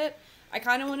up a little bit. I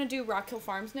kind of want to do Rock Hill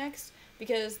Farms next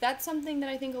because that's something that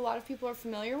I think a lot of people are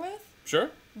familiar with.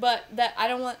 Sure. But that I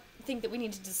don't think that we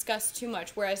need to discuss too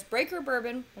much. Whereas Breaker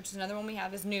Bourbon, which is another one we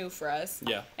have, is new for us.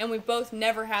 Yeah. And we both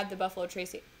never had the Buffalo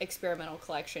Trace Experimental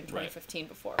Collection 2015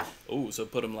 before. Oh, so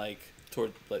put them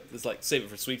it's like save it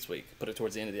for Sweets Week. Put it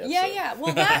towards the end of the episode. Yeah.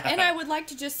 Well, that, and I would like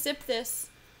to just sip this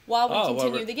while we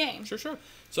continue the game. Sure.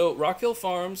 So Rock Hill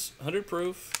Farms, 100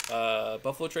 proof,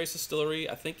 Buffalo Trace Distillery.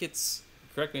 I think it's,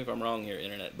 correct me if I'm wrong here,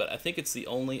 Internet, but I think it's the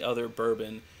only other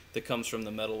bourbon that comes from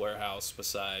the Metal Warehouse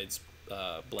besides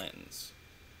Blanton's.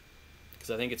 Because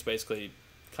I think it's basically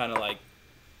kind of like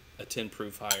a 10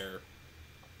 proof higher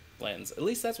Blanton's. At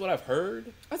least that's what I've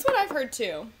heard. That's what I've heard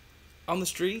too. On the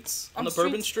streets? On the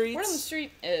bourbon streets? Word on the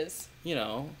street is. You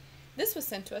know. This was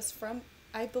sent to us from,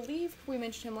 I believe we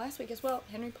mentioned him last week as well,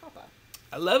 Henry Papa.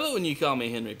 I love it when you call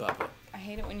me Henry Papa. I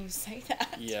hate it when you say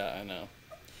that. Yeah, I know.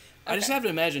 I just have to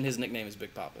imagine his nickname is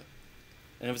Big Papa.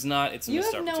 And if it's not, it's a missed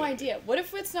opportunity. You have no idea. What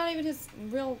if it's not even his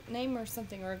real name or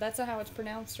something, or that's not how it's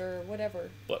pronounced, or whatever?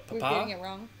 What, Papa? We're getting it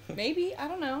wrong. Maybe. I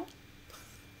don't know.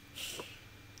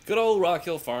 Good old Rock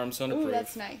Hill Farms, 100 proof. Ooh,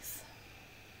 that's nice.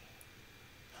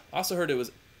 I also heard it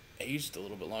was aged a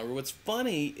little bit longer. What's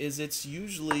funny is it's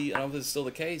usually, I don't know if this is still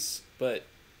the case, but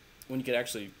when you could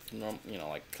actually,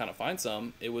 kind of find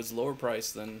some, it was lower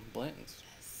priced than Blanton's.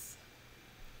 Yes.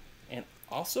 And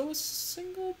also a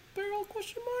single barrel,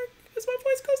 question mark, as my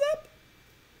voice goes up.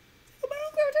 Single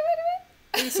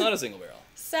barrel? It's not a single barrel.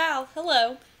 Sal,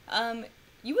 hello.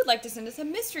 You would like to send us a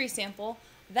mystery sample.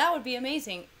 That would be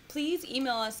amazing. Please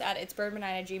email us at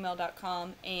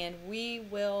itsbourbonnight@gmail.com, and we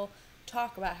will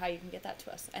talk about how you can get that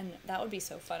to us. And that would be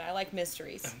so fun. I like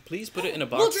mysteries. Please put it in a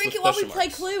box. We'll drink with it while we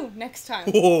question play marks. Clue next time.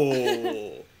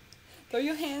 Whoa. Throw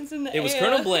your hands in the air. It was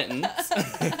Colonel Blanton's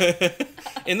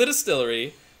in the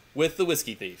distillery with the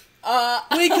whiskey thief.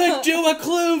 We could do a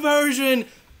Clue version.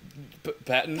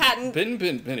 Patent.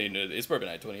 It's Bourbon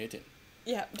Night 2018.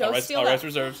 Yeah, don't steal that. All rights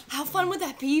reserved. How fun would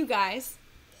that be, you guys?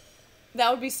 That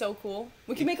would be so cool.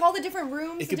 We could make all the different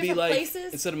rooms, It could the be different like,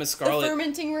 places. instead of Miss Scarlet, the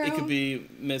fermenting room. it could be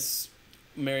Miss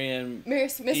Marianne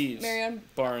Miss Eves. Marianne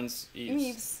Barnes Eves.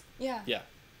 Eves. Yeah. Yeah.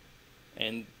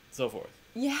 And so forth.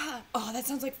 Yeah. Oh, that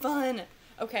sounds like fun.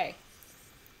 Okay.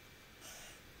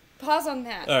 Pause on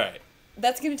that. All right.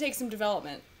 That's going to take some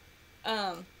development.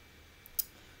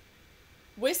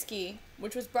 Whiskey,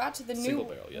 which was brought to the Single New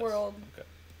barrel, yes. World. Okay.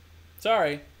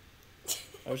 Sorry.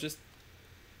 I was just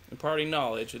imparting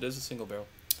knowledge. It is a single barrel.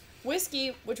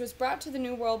 Whiskey, which was brought to the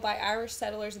New World by Irish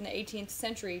settlers in the 18th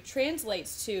century,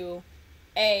 translates to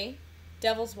A,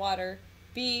 devil's water,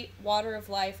 B, water of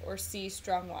life, or C,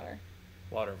 strong water.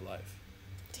 Water of life.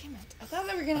 Damn it. I thought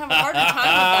that we were going to have a harder time with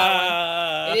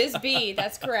that one. It is B.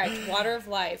 That's correct. Water of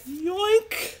life.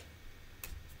 Yoink!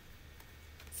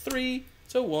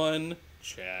 3-1.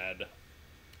 Chad.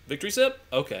 Victory sip?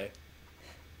 Okay.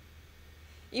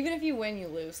 Even if you win, you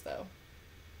lose, though.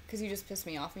 Because you just pissed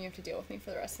me off and you have to deal with me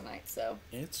for the rest of the night, so.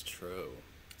 It's true.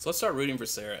 So let's start rooting for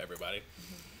Sarah, everybody.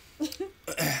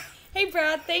 Hey,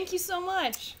 Brad. Thank you so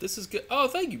much. This is good. Oh,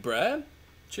 thank you, Brad.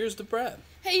 Cheers to Brad.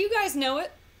 Hey, you guys know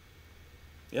it.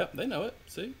 Yep, they know it.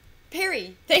 See?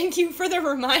 Perry, thank you for the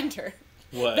reminder.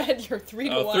 What? That you're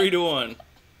 3-1. Oh, 3-1.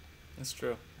 That's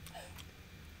true.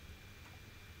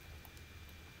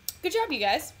 Good job, you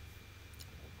guys.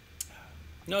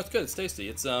 No, it's good. It's tasty.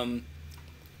 It's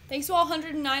Thanks to all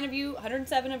 109 of you,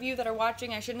 107 of you that are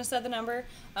watching. I shouldn't have said the number.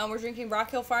 We're drinking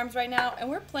Rock Hill Farms right now, and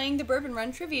we're playing the Bourbon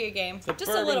Run trivia game.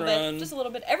 Just a little bit. Just a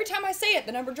little bit. Every time I say it,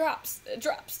 the number drops. It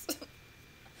drops.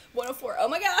 104. Oh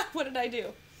my god, what did I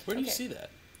do? Where do you see that?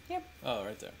 Here. Oh,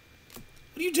 right there.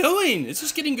 What are you doing? It's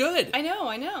just getting good. I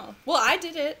know. Well, I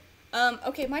did it.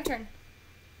 Okay, my turn.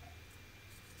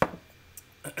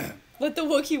 Let the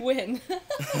Wookiee win.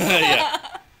 Yeah.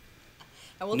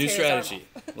 New strategy.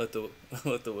 Let the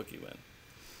Wookiee win.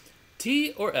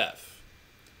 T or F?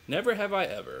 Never have I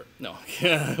ever. No.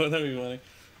 Wouldn't that be funny?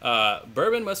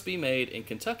 Bourbon must be made in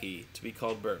Kentucky to be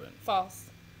called bourbon. False.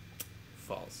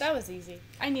 False. That was easy.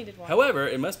 I needed one. However,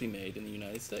 it must be made in the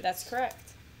United States. That's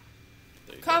correct.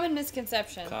 Common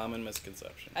misconception. Common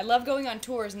misconception. I love going on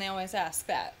tours and they always ask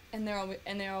that, and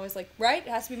they're always like, right? It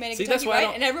has to be made in Kentucky,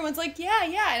 right? And everyone's like, yeah,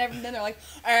 and then they're like,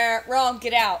 wrong,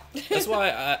 get out. That's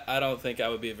why I don't think I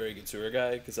would be a very good tour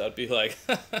guide, because I'd be like,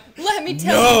 let me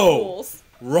tell you the rules.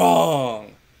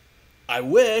 Wrong. I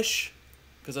wish,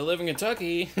 because I live in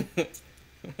Kentucky. But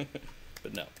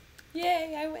no.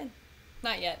 Yay, I win.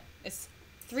 Not yet. It's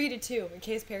 3-2. In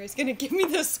case Perry's gonna give me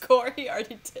the score, he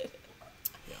already did it.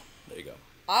 There you go.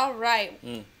 All right.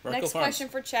 Farms. Next question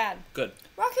for Chad. Good.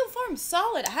 Rock Hill Farms,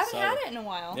 solid. I haven't had it in a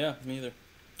while. Yeah, me either.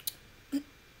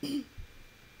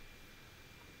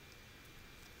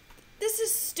 This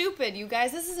is stupid, you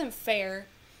guys. This isn't fair.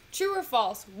 True or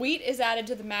false? Wheat is added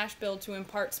to the mash bill to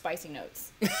impart spicy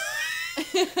notes.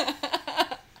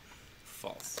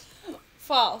 False.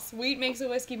 False. Wheat makes a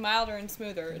whiskey milder and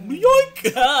smoother.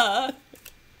 Yoink!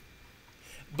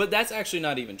 But that's actually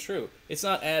not even true. It's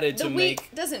not added to make...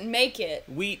 wheat doesn't make it.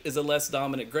 Wheat is a less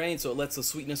dominant grain, so it lets the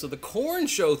sweetness of the corn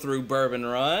show through Bourbon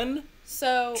Run.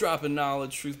 So... Dropping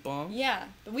knowledge, truth bomb. Yeah.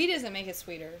 The wheat doesn't make it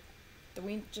sweeter. The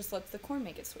wheat just lets the corn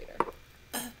make it sweeter.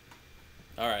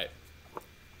 All right.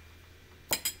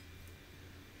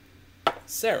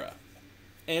 Sarah.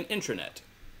 An intranet.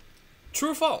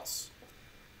 True or false?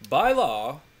 By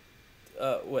law...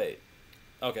 wait.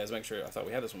 Okay, let's make sure. I thought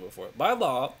we had this one before. By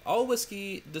law, all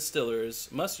whiskey distillers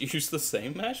must use the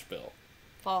same mash bill.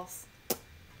 False.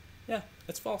 Yeah,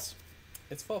 it's false.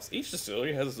 It's false. Each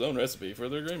distillery has its own recipe for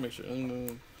their grain mixture.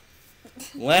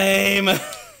 Lame.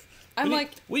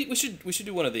 We should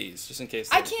do one of these just in case.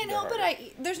 I can't help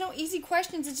it. There's no easy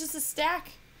questions. It's just a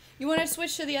stack. You want to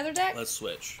switch to the other deck? Let's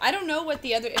switch. I don't know if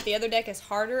the other deck is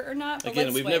harder or not. But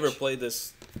Again, we've never played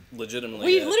this legitimately.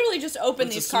 We literally just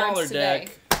opened these cards today.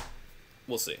 Deck.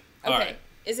 We'll see. Okay. All right.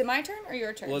 Is it my turn or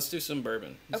your turn? Well, let's do some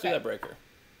bourbon. Let's do that breaker.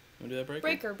 Want to do that breaker?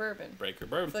 Breaker bourbon. Breaker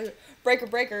bourbon. Like, breaker.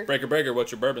 Breaker.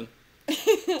 What's your bourbon?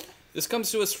 This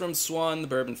comes to us from Swan, the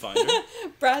Bourbon Finder.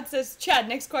 Brad says, Chad,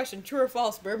 next question. True or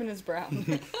false? Bourbon is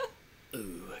brown.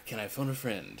 Ooh, can I phone a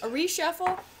friend? A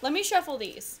reshuffle? Let me shuffle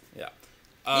these. Yeah.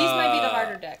 These might be the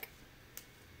harder deck.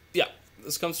 Yeah.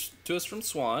 This comes to us from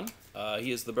Swan.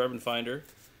 He is the Bourbon Finder.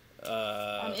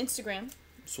 On Instagram.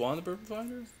 Swan, the Bourbon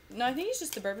Finder? No, I think he's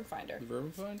just the Bourbon Finder. The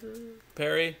Bourbon Finder?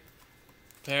 Perry.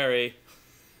 Phone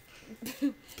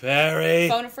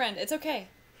a friend. It's okay.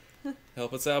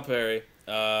 Help us out, Perry.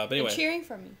 But anyway. You're cheering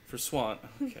for me. For Swan.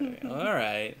 Okay. All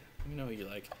right. You know who you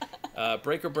like.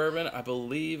 Breaker Bourbon, I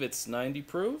believe it's 90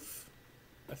 proof.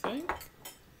 I think.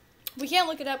 We can't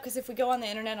look it up because if we go on the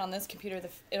internet on this computer,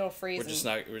 it'll freeze. We're just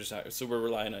not. So we're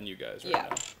relying on you guys right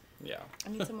now. Yeah. I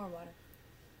need some more water.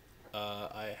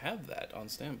 I have that on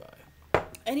standby.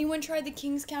 Anyone tried the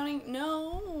King's Counting?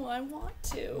 No, I want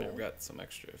to. I've got some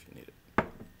extra if you need it.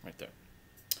 Right there.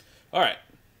 All right.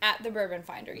 At the Bourbon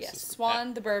Finder, yes.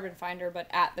 Swan, the Bourbon Finder, but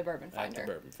at the Bourbon Finder. At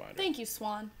the Bourbon Finder. Thank you,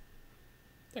 Swan.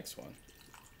 Thanks, Swan.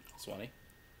 Swanee.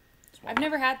 I've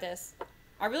never had this.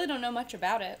 I really don't know much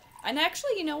about it. And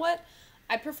actually, you know what?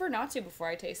 I prefer not to before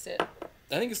I taste it.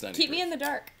 I think it's 90 Keep me in the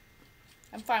dark.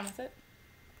 I'm fine with it.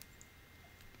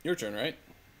 Your turn, right?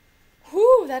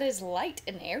 Whew, that is light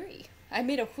and airy. I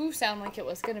made a whew sound like it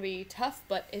was going to be tough,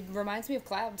 but it reminds me of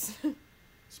clouds.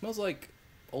 Smells like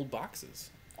old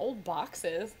boxes. Old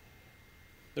boxes?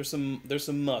 There's some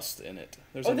must in it.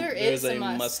 There's a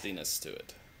mustiness to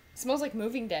it. It smells like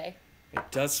moving day. It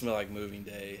does smell like moving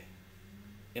day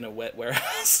in a wet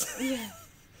warehouse. Yeah.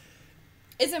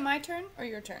 Is it my turn or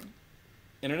your turn?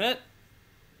 Internet?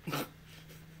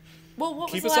 Well,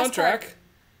 what Keep was us the last on track. Part?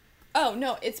 Oh,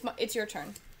 no, it's your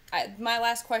turn. My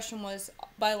last question was,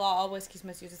 by law, all whiskeys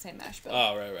must use the same mash bill.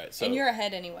 Oh, right. So, and you're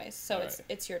ahead anyways, so right.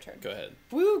 It's your turn. Go ahead.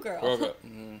 Woo, girl.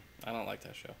 I don't like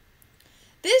that show.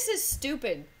 This is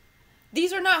stupid.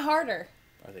 These are not harder.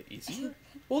 Are they easier?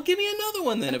 Well, give me another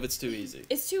one then if it's too easy.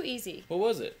 It's too easy. What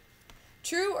was it?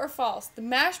 True or false? The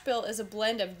mash bill is a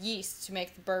blend of yeast to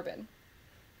make the bourbon.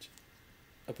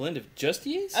 A blend of just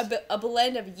yeast? A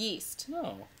blend of yeast.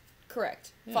 No.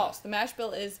 Correct. Yeah. False. The mash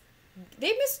bill is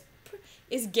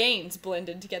grains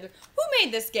blended together. Who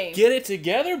made this game? Get it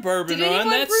together, Bourbon Run.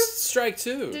 That's strike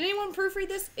two. Did anyone proofread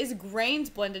this? Is grains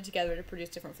blended together to produce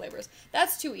different flavors?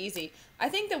 That's too easy. I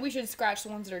think that we should scratch the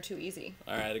ones that are too easy.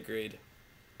 All right, agreed.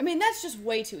 I mean, that's just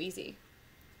way too easy.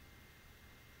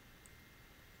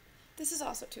 This is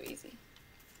also too easy.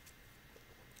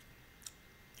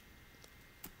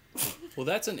 Well,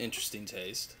 that's an interesting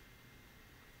taste.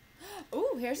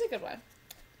 Ooh, here's a good one.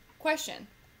 Question.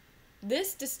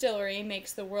 This distillery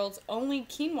makes the world's only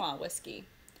quinoa whiskey.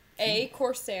 A.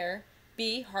 Corsair.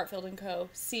 B. Hartfield & Co.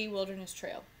 C. Wilderness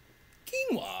Trail.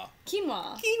 Quinoa.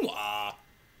 Quinoa. Quinoa.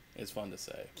 It's fun to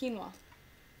say. Quinoa.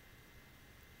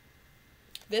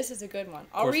 This is a good one.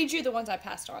 I'll read you the ones I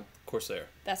passed on. Corsair.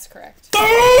 That's correct.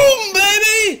 Boom,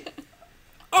 baby!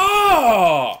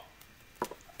 Oh!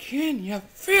 Can you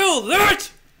feel that?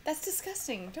 That's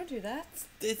disgusting. Don't do that.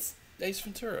 It's Ace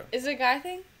Ventura. Is it a guy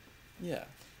thing? Yeah.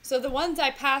 So the ones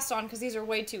I passed on, because these are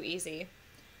way too easy,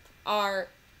 are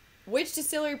which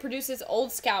distillery produces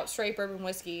Old Scout straight bourbon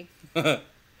whiskey? Smooth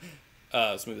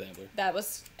Ambler. That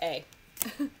was A.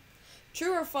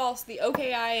 True or false, the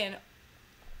OKI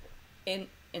in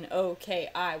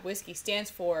OKI whiskey stands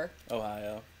for?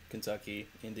 Ohio, Kentucky,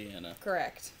 Indiana.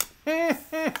 Correct. I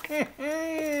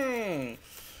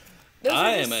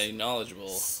am a knowledgeable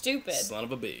stupid son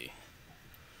of a bee.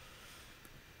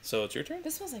 So it's your turn?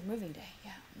 This smells like moving day,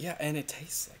 yeah. Yeah, and it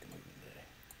tastes like a moving day.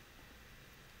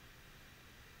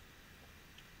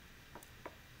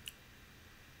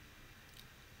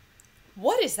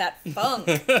 What is that funk?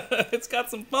 It's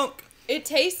got some funk. It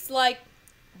tastes like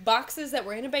boxes that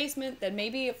were in a basement that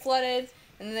maybe it flooded,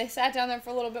 and then they sat down there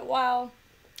for a little bit while.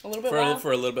 For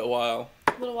a little bit while.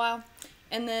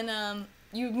 And then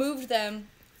you moved them,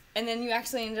 and then you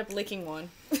actually ended up licking one.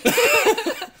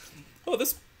 Oh,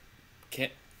 this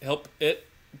can't help it.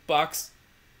 Box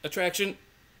attraction.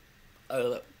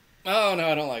 Oh, no,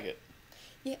 I don't like it.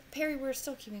 Yeah, Perry, we're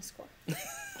still keeping score.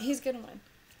 He's going to win.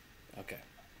 Okay.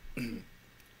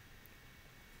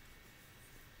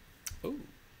 Ooh.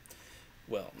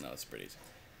 Well, no, it's pretty easy.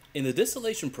 In the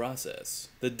distillation process,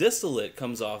 the distillate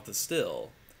comes off the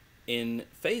still in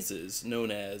phases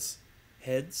known as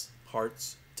heads,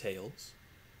 hearts, tails,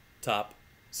 top,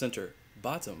 center,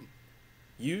 bottom.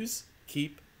 Use,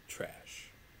 keep,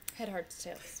 trash. Head, hearts,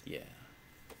 tails. Yeah.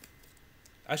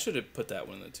 I should have put that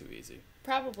one in the too easy.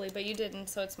 Probably, but you didn't,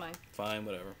 so it's mine. Fine,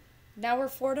 whatever. Now we're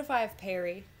 4-5,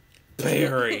 Perry.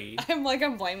 Perry. I'm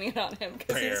blaming it on him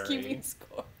because he's keeping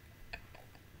score.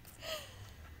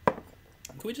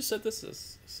 Can we just set this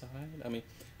aside? I mean,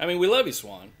 we love you,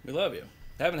 Swan. We love you.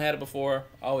 Haven't had it before.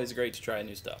 Always great to try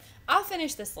new stuff. I'll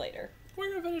finish this later. We're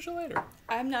gonna finish it later.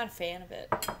 I'm not a fan of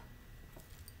it.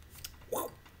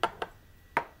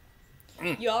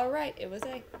 You all right? It was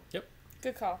A. Yep.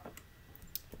 Good call.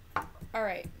 All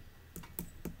right.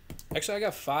 Actually, I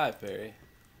got 5, Perry.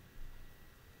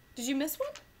 Did you miss one?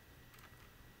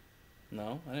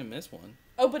 No, I didn't miss one.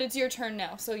 Oh, but it's your turn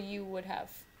now, so you would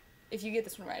have. If you get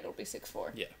this one right, it'll be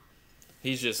 6-4. Yeah.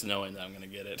 He's just knowing that I'm gonna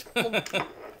get it.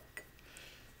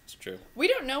 It's true. We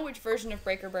don't know which version of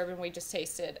Breaker Bourbon we just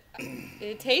tasted.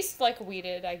 It tastes like we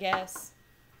did, I guess.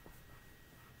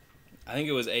 I think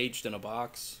it was aged in a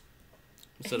box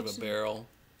instead of a barrel.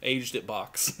 Aged at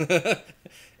box.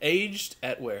 Aged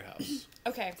at warehouse.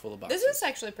 Okay. Full of boxes. This is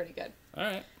actually pretty good. All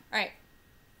right. All right.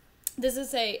 This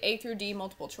is a through D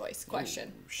multiple choice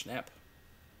question. Ooh, snap.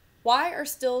 Why are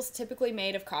stills typically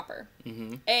made of copper?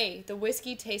 Mm-hmm. A. The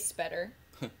whiskey tastes better.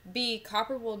 B.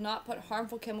 Copper will not put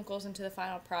harmful chemicals into the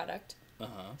final product.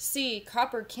 Uh-huh. C.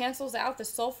 Copper cancels out the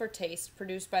sulfur taste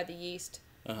produced by the yeast.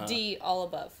 Uh-huh. D. All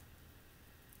above.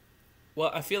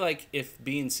 Well, I feel like if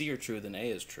B and C are true, then A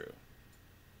is true.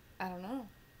 I don't know.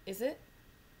 Is it?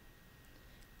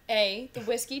 A. The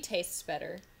whiskey tastes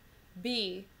better.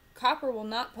 B. Copper will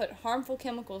not put harmful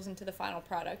chemicals into the final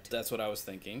product. That's what I was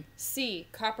thinking. C.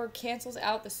 Copper cancels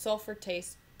out the sulfur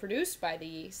taste produced by the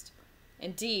yeast.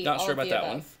 And D. Not all sure of about the that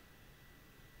above. one.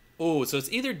 Oh, so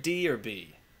it's either D or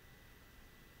B.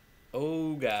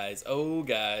 Oh, guys. Oh,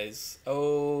 guys.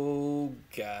 Oh,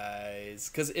 guys.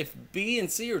 Because if B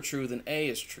and C are true, then A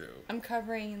is true. I'm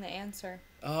covering the answer.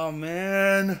 Oh,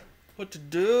 man. What to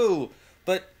do?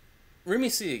 But, read me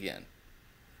C again.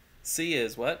 C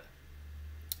is what?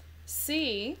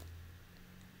 C.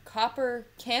 Copper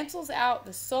cancels out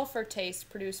the sulfur taste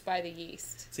produced by the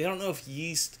yeast. See, I don't know if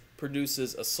yeast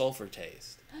produces a sulfur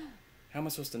taste. How am I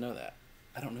supposed to know that?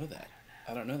 I don't know that.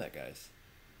 I don't know that, guys.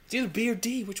 It's either B or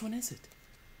D. Which one is it?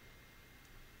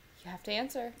 You have to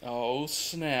answer. Oh,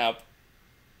 snap.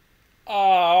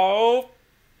 Oh.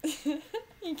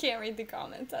 You can't read the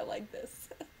comments. I like this.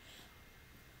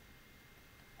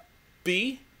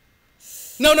 B?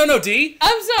 No, D.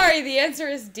 I'm sorry, the answer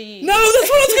is D. No, that's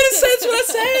what I was going to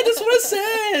say. That's what I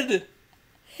said.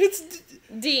 It's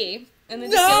D. In the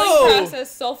No! distilling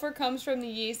process, sulfur comes from the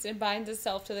yeast and binds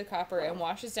itself to the copper and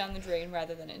washes down the drain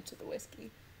rather than into the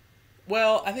whiskey.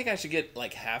 Well, I think I should get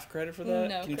like half credit for that.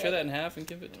 No Can you try credit. that in half and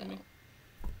give it to me?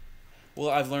 Well,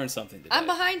 I've learned something today. I'm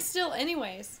behind still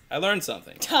anyways. I learned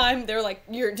something. Time, they're like,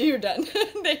 you're done.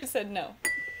 They said no.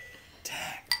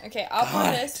 Dang. Okay, I'll God.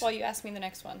 pause this while you ask me the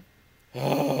next one.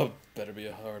 Oh, better be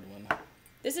a hard one.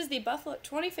 This is the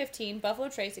 2015 Buffalo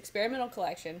Trace Experimental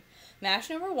Collection, mash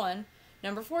number 1,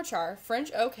 number 4 char,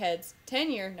 French oak heads,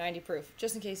 10 year, 90 proof,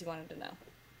 just in case you wanted to know.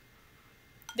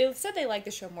 They said they like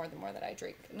the show more the more that I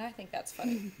drink, and I think that's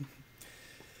funny.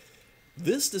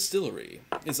 This distillery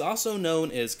is also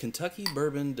known as Kentucky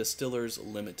Bourbon Distillers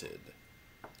Limited.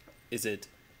 Is it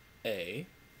A,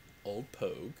 Old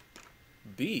Pogue,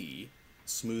 B,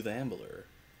 Smooth Ambler,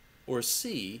 or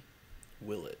C,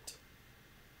 Willet?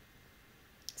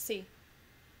 C.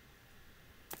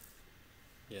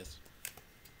 Yes.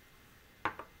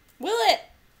 Will it?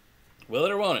 Will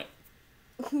it or won't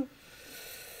it?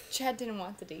 Chad didn't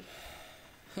want the D.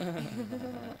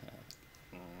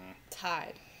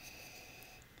 Tied.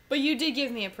 But you did give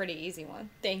me a pretty easy one.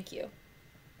 Thank you.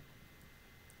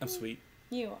 I'm sweet.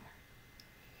 You are.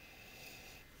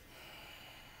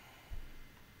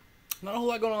 Not a whole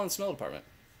lot going on in the smell department.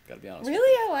 Gotta be honest.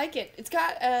 Really, I like it. It's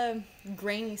got a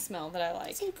grainy smell that I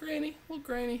like. It's a little grainy. A little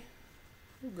grainy.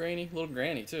 A little grainy. A little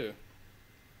granny, too.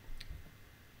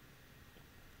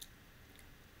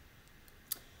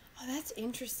 Oh, that's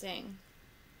interesting.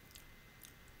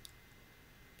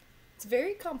 It's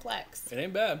very complex. It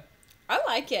ain't bad. I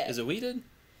like it. Is it weeded?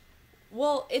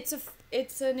 Well, it's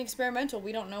an experimental.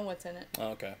 We don't know what's in it. Oh,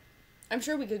 okay. I'm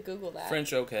sure we could Google that.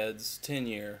 French oak heads, 10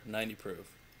 year, 90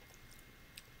 proof.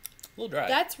 A little dry.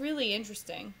 That's really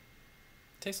interesting.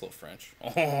 Tastes a little French.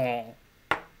 Oh.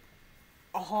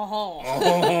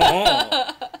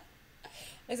 Oh.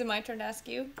 Is it my turn to ask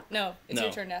you? No, it's No.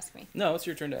 your turn to ask me. No, it's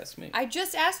your turn to ask me. I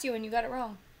just asked you and you got it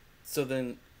wrong. So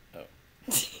then,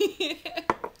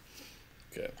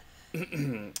 okay.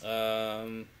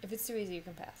 If it's too easy, you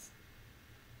can pass.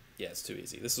 Yeah, it's too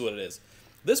easy. This is what it is.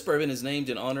 This bourbon is named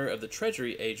in honor of the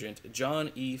Treasury agent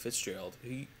John E. Fitzgerald,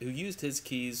 who used his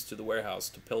keys to the warehouse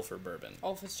to pilfer bourbon.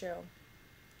 Oh, Fitzgerald.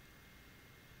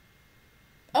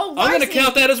 Oh, larceny. I'm going to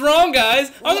count that as wrong, guys.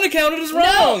 I'm going to count it as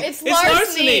wrong. No, it's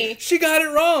larceny. She got it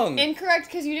wrong. Incorrect,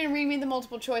 because you didn't read me the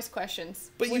multiple choice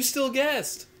questions. But you still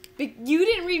guessed. You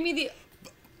didn't read me the...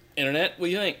 Internet, what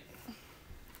do you think?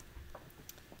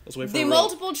 Let's wait for The a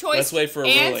multiple choice Let's wait for a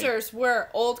answers were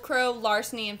Old Crow,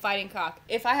 larceny, and fighting cock.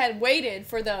 If I had waited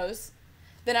for those,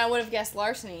 then I would have guessed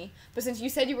larceny. But since you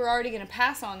said you were already going to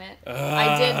pass on it,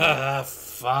 I didn't.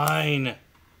 Fine.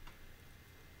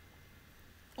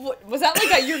 What, was that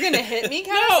like a you're going to hit me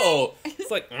kind of No. thing?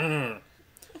 It's like, All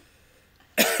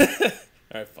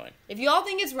right, fine. If you all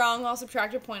think it's wrong, I'll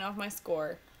subtract a point off my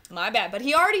score. My bad. But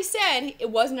he already said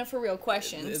it wasn't a for real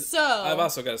question. So I've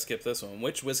also got to skip this one.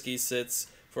 Which whiskey sits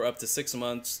for up to 6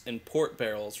 months in port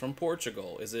barrels from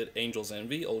Portugal? Is it Angel's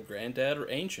Envy, Old Granddad, or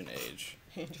Ancient Age?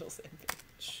 Angel's Envy.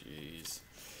 Jeez.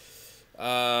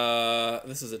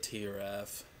 This is a T or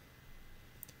F.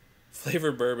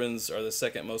 Flavored bourbons are the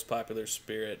second most popular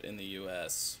spirit in the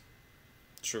U.S.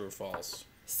 True or false?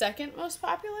 Second most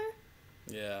popular?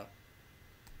 Yeah.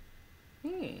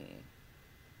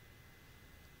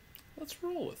 Let's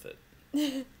roll with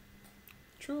it.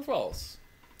 True or false?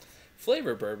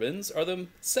 Flavor bourbons are the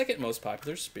second most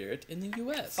popular spirit in the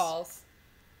U.S. False.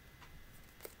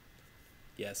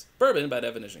 Yes. Bourbon, by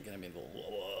definition, can mean...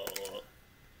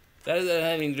 That has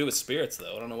anything to do with spirits,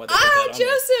 though. I don't know why they put that on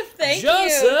Joseph, thank there. you.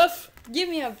 Joseph! Give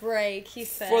me a break, he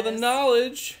says. For the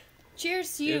knowledge.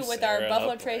 Cheers to you Give with our Sarah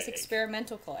Buffalo a Trace break.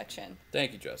 Experimental Collection.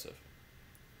 Thank you, Joseph.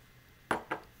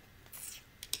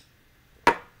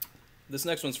 This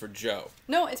next one's for Joe.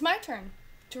 No, it's my turn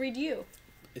to read you.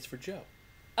 It's for Joe.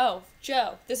 Oh,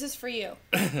 Joe, this is for you.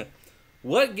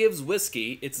 What gives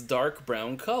whiskey its dark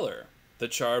brown color? The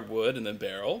charred wood in the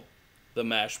barrel, the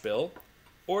mash bill,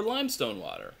 or limestone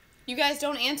water? You guys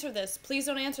don't answer this. Please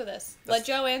don't answer this. Let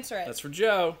Joe answer it. That's for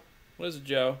Joe. What is it,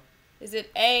 Joe? Is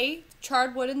it A,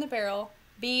 charred wood in the barrel,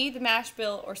 B, the mash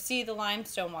bill, or C, the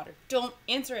limestone water? Don't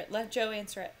answer it. Let Joe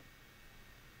answer it.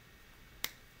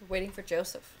 We're waiting for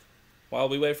Joseph. While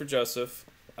we wait for Joseph,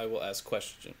 I will ask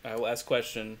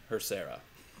question her Sarah.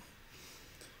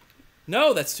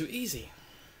 No, that's too easy.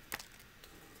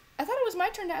 I thought it was my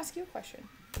turn to ask you a question.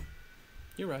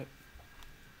 You're right.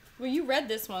 Well, you read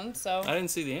this one, so... I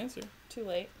didn't see the answer. Too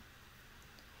late.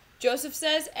 Joseph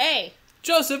says A.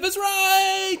 Joseph is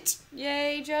right!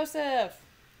 Yay, Joseph.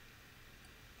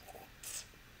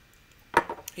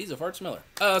 He's a fart smeller.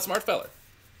 Smart feller.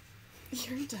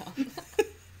 You're dumb.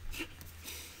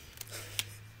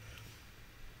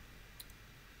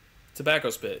 Tobacco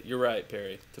spit. You're right,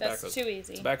 Perry. That's too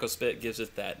easy. Tobacco spit gives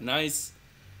it that nice...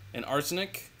 And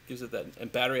arsenic gives it that...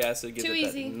 And battery acid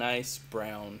gives that nice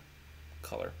brown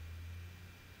color.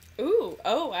 Ooh.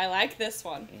 Oh, I like this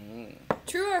one.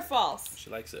 True or false? She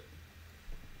likes it.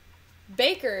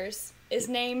 Baker's is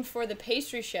named for the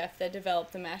pastry chef that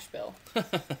developed the mash bill.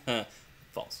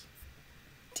 False.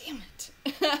 Damn it.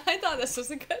 I thought this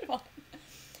was a good one.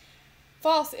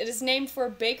 False. It is named for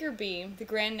Baker Beam, the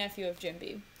grandnephew of Jim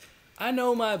Beam. I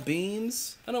know my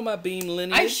beams. I know my beam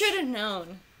lineage. I should have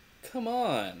known. Come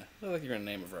on. I look like you're going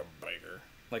to name it for a baker.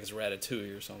 Like it's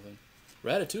Ratatouille or something.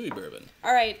 Ratatouille bourbon.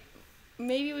 All right.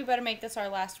 Maybe we better make this our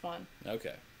last one.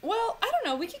 Okay. Well, I don't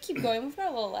know. We could keep going. We've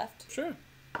got a little left. Sure.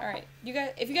 All right.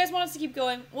 If you guys want us to keep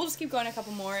going, we'll just keep going a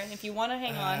couple more. And if you want to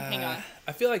hang on, hang on.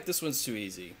 I feel like this one's too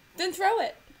easy. Then throw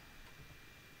it.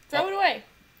 Throw it away.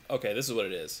 Okay, this is what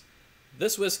it is.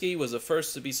 This whiskey was the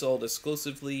first to be sold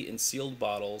exclusively in sealed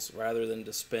bottles rather than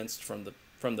dispensed from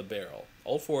the barrel.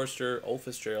 Old Forester, Old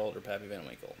Fitzgerald, or Pappy Van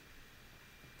Winkle.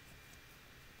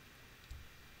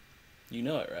 You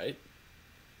know it, right?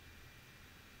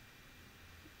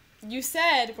 You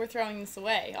said we're throwing this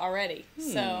away already,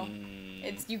 so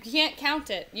you can't count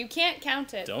it. You can't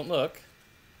count it. Don't look.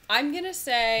 I'm gonna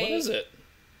say. What is it?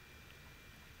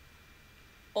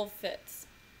 Old Fitz.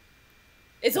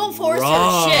 It's Old Forester.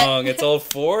 Wrong. Shit. It's Old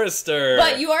Forester.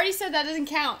 But you already said that doesn't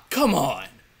count. Come on.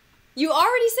 You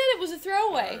already said it was a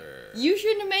throwaway. You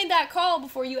shouldn't have made that call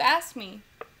before you asked me.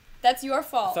 That's your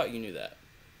fault. I thought you knew that.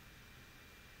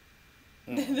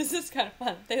 This is kind of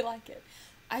fun. They like it.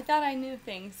 I thought I knew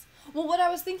things. Well, what I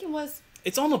was thinking was...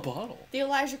 It's on the bottle. The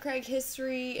Elijah Craig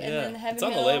history and then the Heaven it's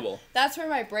on Hill. the label. That's where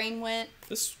my brain went.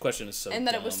 This question is so And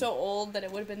that it was so old that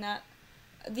it would have been that.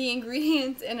 The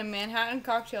ingredients in a Manhattan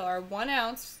cocktail are 1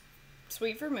 ounce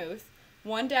sweet vermouth,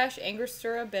 1 dash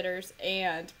Angostura bitters,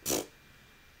 and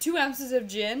 2 ounces of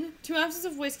gin, 2 ounces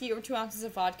of whiskey, or 2 ounces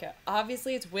of vodka.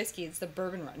 Obviously, it's whiskey. It's the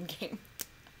Bourbon Run game.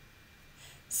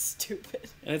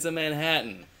 Stupid. And it's a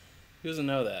Manhattan. Who doesn't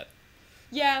know that?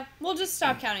 Yeah, we'll just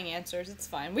stop counting answers. It's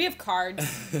fine. We have cards.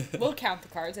 We'll count the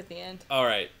cards at the end. All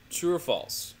right. True or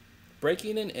false?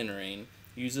 Breaking and Entering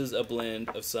uses a blend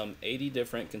of some 80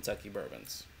 different Kentucky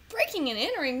bourbons. Breaking and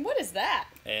Entering? What is that?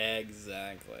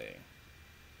 Exactly.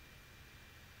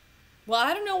 Well,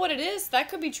 I don't know what it is. That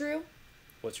could be true.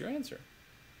 What's your answer?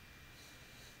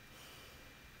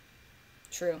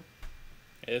 True.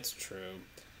 It's true.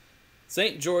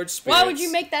 St. George Spirits... Why would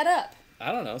you make that up?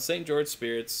 I don't know. St. George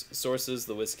Spirits sources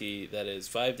the whiskey that is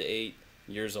 5 to 8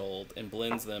 years old and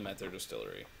blends them at their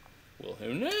distillery. Well,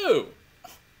 who knew?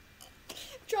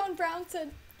 John Brown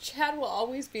said, Chad will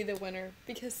always be the winner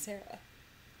because Sarah.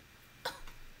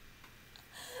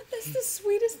 That's the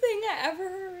sweetest thing I ever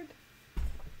heard.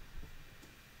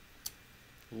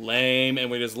 Lame,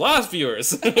 and we just lost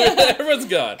viewers. Everyone's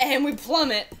gone. And we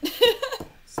plummet.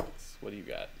 What do you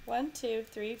got? 1, 2,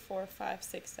 3, 4, 5,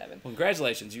 6, 7. Well,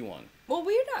 congratulations, you won. Well,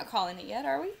 we're not calling it yet,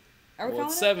 are we? Are we well, calling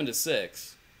it's it? 7 to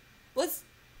 6. Let's.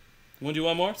 You want to do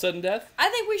one more? Sudden death? I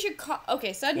think we should call.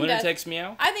 Okay, sudden Winner death. takes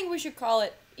meow? I think we should call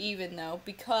it even though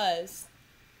because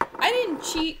I didn't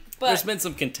cheat, but there's been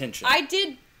some contention. I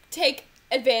did take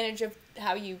advantage of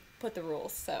how you put the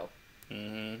rules. So.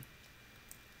 Mm-hmm.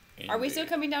 Are we still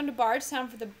coming down to Bardstown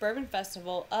for the Bourbon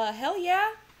Festival? Hell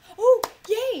yeah! Oh,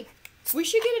 yay! We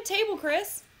should get a table,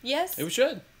 Chris. Yes. Yeah, we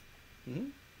should. Mm-hmm.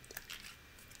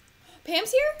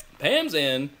 Pam's here? Pam's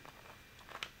in.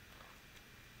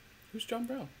 Who's John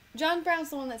Brown? John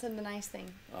Brown's the one that said the nice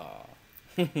thing. Aw.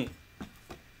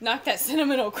 Knock that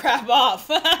sentimental crap off.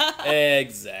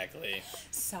 Exactly.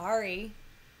 Sorry.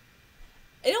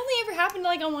 It only ever happened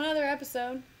like on one other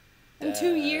episode. In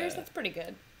 2 years? That's pretty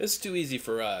good. This is too easy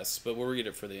for us, but we'll read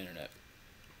it for the internet.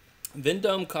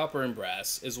 Vendome Copper and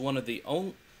Brass is one of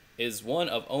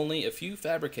only a few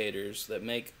fabricators that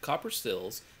make copper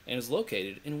stills and is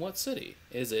located in what city?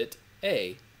 Is it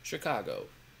A, Chicago,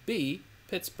 B,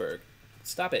 Pittsburgh,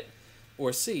 stop it,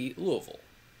 or C, Louisville?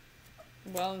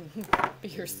 Well,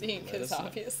 you're C, because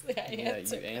obviously I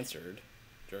answered. Yeah, you answered,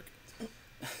 jerk.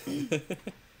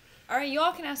 All right, you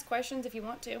all can ask questions if you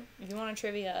want to. If you want to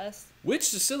trivia us. Which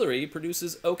distillery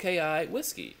produces OKI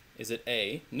whiskey? Is it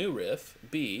A, New Riff,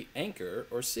 B, Anchor,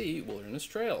 or C, Wilderness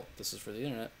Trail? This is for the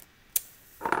internet.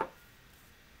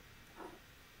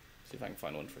 See if I can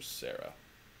find one for Sarah.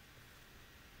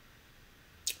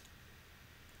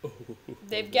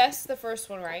 They've guessed the first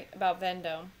one right about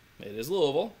Vendome. It is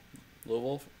Louisville.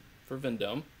 Louisville for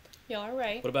Vendome. Y'all are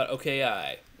right. What about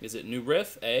OKI? Is it New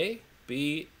Riff, A,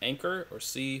 B, Anchor, or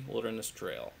C, Wilderness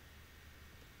Trail?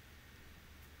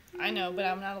 I know, but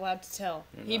I'm not allowed to tell.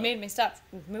 You're He not. made me stop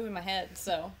moving my head,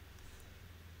 so.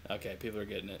 Okay, people are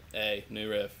getting it. A, New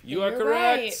Riff. You are You're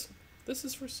correct. right. This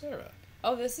is for Sarah.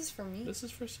 Oh, this is for me. This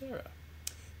is for Sarah.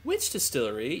 Which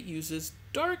distillery uses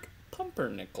dark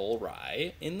pumpernickel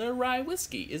rye in their rye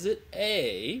whiskey? Is it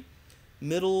A,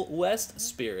 Middle West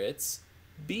Spirits,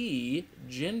 B,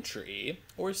 Gentry,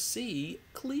 or C,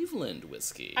 Cleveland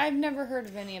whiskey? I've never heard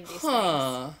of any of these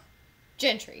Huh. things.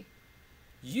 Gentry.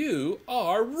 You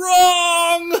are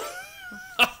wrong!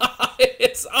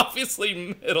 It's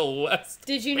obviously Middle West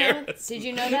Did you know? Spirits. Did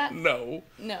you know that? No.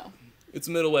 No. It's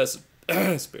Middle West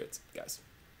Spirits, guys.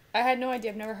 I had no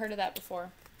idea. I've never heard of that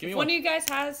before. Give me If one. one of you guys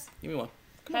has Give me one.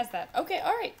 that. Okay,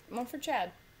 all right. One for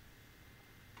Chad.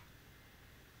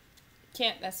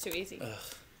 Can't. That's too easy.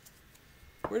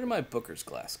 Where did my Booker's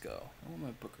glass go? I want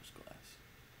my Booker's glass.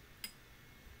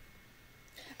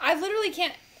 I literally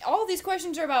can't. All these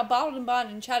questions are about bottled and bond,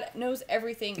 and Chad knows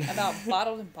everything about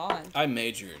bottled and bond. I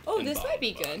majored. Oh, in this bottled might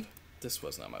be bond. good. This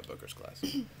was not my Booker's glass.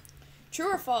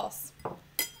 True or false?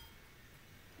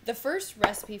 The first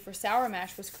recipe for sour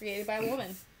mash was created by a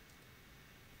woman.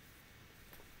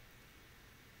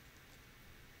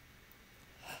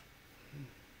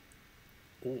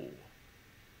 Ooh.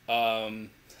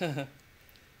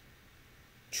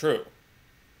 True.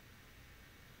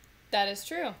 That is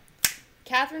true.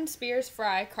 Catherine Spears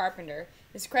Fry Carpenter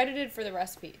is credited for the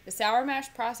recipe. The sour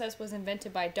mash process was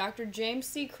invented by Dr. James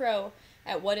C. Crow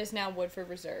at what is now Woodford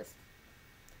Reserve.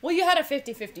 Well, you had a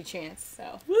 50-50 chance,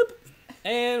 so. Whoop.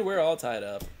 And we're all tied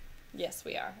up. Yes,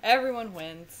 we are. Everyone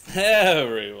wins.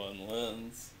 Everyone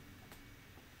wins.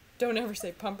 Don't ever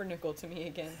say pumpernickel to me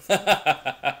again.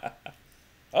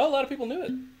 Oh, a lot of people knew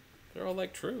it. They're all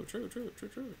like, true.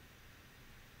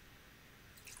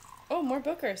 Oh, more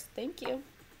Bookers. Thank you.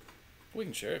 We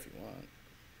can share if you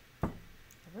want.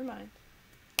 Never mind.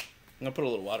 I'm going to put a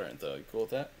little water in it, though. You cool with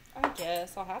that? I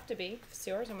guess I'll have to be. If it's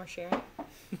yours and we're sharing.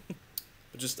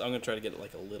 But I'm going to try to get it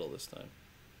like a little this time.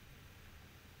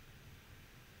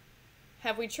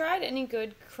 Have we tried any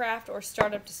good craft or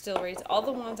startup distilleries? All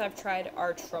the ones I've tried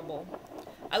are trouble.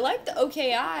 I like the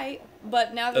OKI,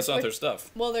 but now That's not their stuff.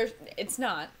 Well, it's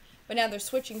not. But now they're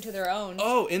switching to their own.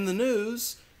 Oh, in the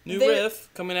news, New Riff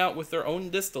coming out with their own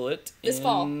distillate This in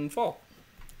fall. fall.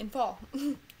 In fall.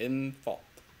 In fall.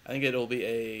 I think it'll be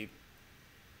a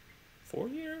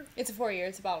 4-year? It's a 4-year.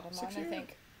 It's a bottled and bond, I 6-year?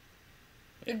 think.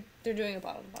 Yeah. They're doing a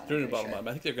bottled and bond. They're doing a I'm bottle pretty line.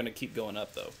 I think they're going to keep going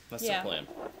up, though. That's Yeah. their plan.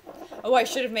 sure. Oh, I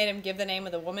should have made him give the name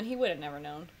of the woman. He would have never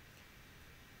known.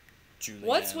 Julianne.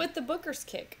 What's with the Booker's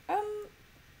kick?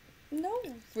 No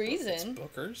reason. It's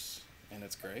Booker's, and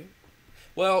it's great.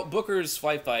 Well, Booker's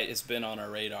Flight Fight has been on our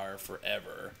radar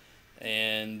forever,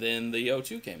 and then the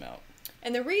O2 came out.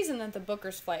 And the reason that the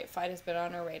Booker's Flight Fight has been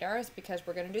on our radar is because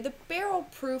we're going to do the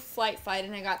barrel-proof Flight Fight,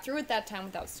 and I got through it that time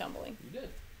without stumbling. You did.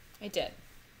 I did.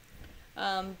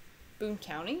 Boone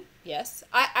County, yes.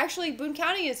 Boone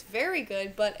County is very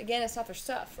good, but again, it's not their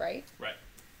stuff, right? Right.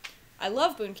 I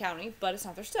love Boone County, but it's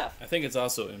not their stuff. I think it's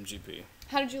also MGP.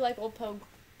 How did you like Old Pogue?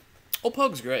 Old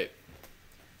Pogue's great.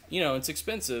 You know, it's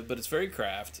expensive, but it's very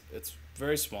craft. It's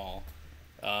very small.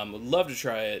 Would love to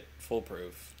try it full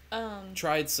proof.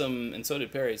 Tried some, and so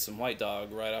did Perry, some White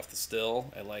Dog right off the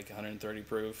still at like 130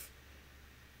 proof.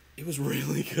 It was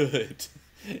really good.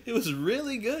 It was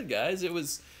really good, guys. It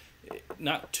was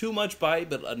not too much bite,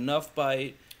 but enough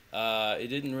bite. It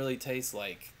didn't really taste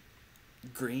like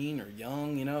green or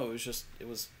young, you know. It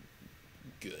was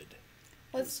good.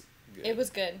 It was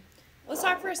good. Let's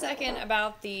talk for a second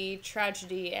about the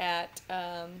tragedy at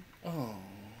Barton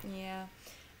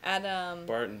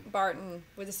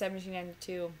with the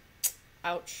 1792.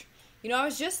 Ouch. You know, I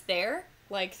was just there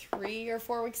like 3 or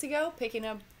 4 weeks ago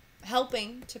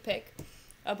helping to pick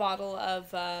a bottle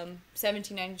of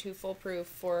 1792 full proof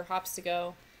for Hops to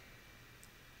Go,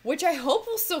 which I hope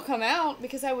will still come out,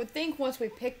 because I would think once we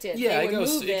picked it, yeah, they it would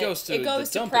goes move it goes to it goes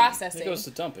the to dumping. processing. It goes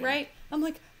to dumping, right? I'm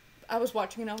like, I was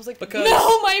watching and I was like, Because-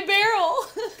 no, my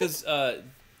barrel. Because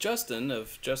Justin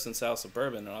of Justin's House of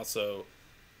Bourbon, and also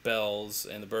Bell's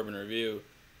and the Bourbon Review,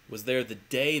 was there the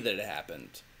day that it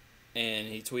happened, and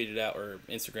he tweeted out or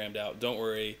Instagrammed out, "Don't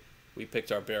worry, we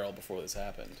picked our barrel before this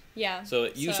happened. Yeah. So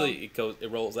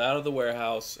it rolls out of the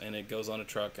warehouse and it goes on a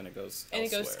truck and it goes elsewhere.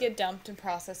 And it goes get dumped and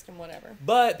processed and whatever.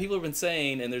 But people have been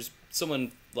saying, and there's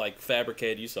someone like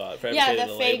fabricated, you saw it, fabricated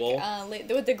the fake,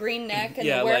 label. with the green neck and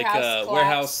the warehouse like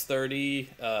Warehouse 30,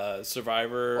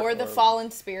 Survivor. Or the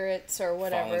Fallen Spirits or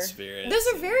whatever. Fallen Spirits.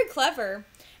 Those are very clever.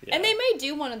 Yeah. And they may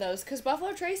do one of those because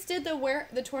Buffalo Trace did the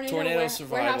Tornado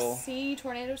Survival. Warehouse C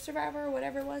Tornado Survivor or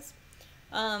whatever it was.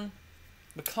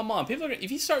 But come on,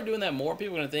 if you start doing that more,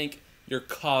 people are going to think you're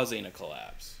causing a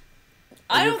collapse.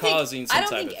 I don't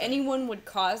think anyone would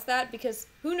cause that because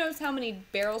who knows how many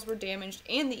barrels were damaged,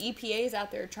 and the EPA is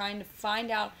out there trying to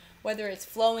find out whether it's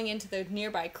flowing into the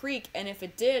nearby creek, and if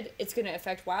it did, it's going to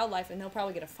affect wildlife, and they'll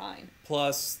probably get a fine.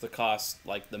 Plus the cost,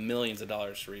 like the millions of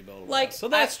dollars to rebuild. Like, so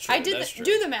that's true.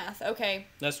 Do the math, okay?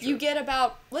 That's true. You get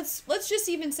about let's just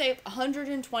even say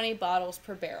 120 bottles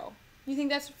per barrel. You think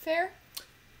that's fair?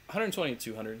 120 to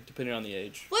 200, depending on the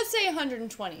age. Let's say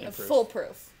 120 and of proof. full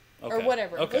proof. Okay. Or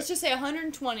whatever. Okay. Let's just say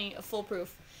 120 of full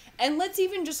proof. And let's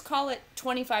even just call it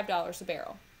 $25 a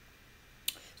barrel.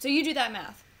 So you do that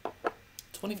math.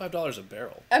 $25 a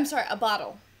barrel? I'm sorry, a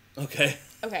bottle. Okay.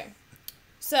 Okay.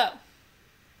 So,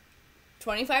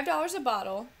 $25 a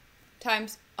bottle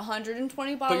times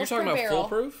 120 bottles per barrel. But you're talking about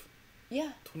full proof?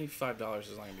 Yeah. $25 is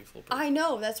not going to be foolproof. I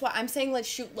know. That's why I'm saying let's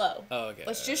shoot low. Oh, okay.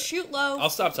 Let's just shoot low. I'll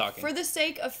stop talking. For the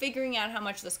sake of figuring out how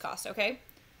much this costs, okay?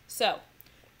 So,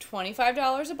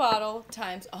 $25 a bottle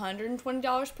times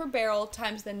 $120 per barrel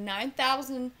times the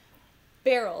 9,000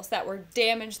 barrels that were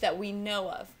damaged that we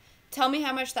know of. Tell me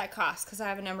how much that costs, because I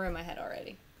have a number in my head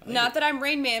already. Not that I'm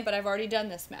Rain Man, but I've already done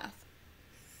this math.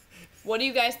 What do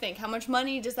you guys think? How much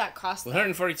money does that cost them?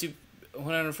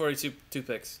 142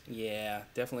 toothpicks. Yeah,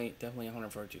 definitely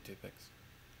 142 toothpicks.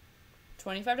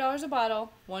 $25 a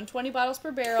bottle, 120 bottles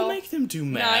per barrel. Don't make them do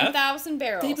math. 9,000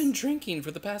 barrels. They've been drinking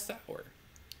for the past hour.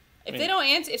 They don't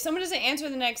answer, if someone doesn't answer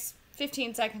the next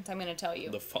 15 seconds, I'm going to tell you.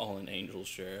 The fallen angels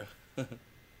share.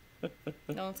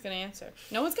 No one's going to answer.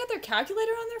 No one's got their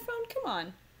calculator on their phone? Come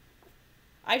on.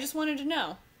 I just wanted to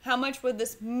know. How much would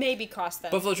this maybe cost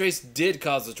them? Buffalo Trace did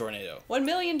cause the tornado. $1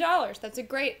 million. That's a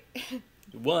great...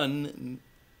 $1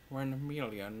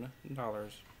 million.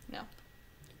 No.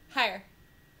 Higher.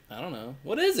 I don't know.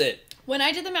 What is it? When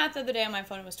I did the math the other day on my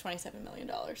phone, it was $27 million.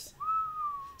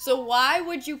 So why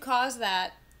would you cause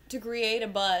that to create a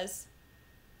buzz?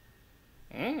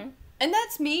 Mm-hmm. And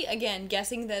that's me, again,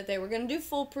 guessing that they were going to do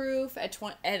foolproof at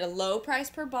a low price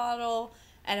per bottle,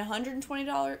 at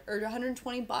 $120 or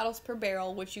 120 bottles per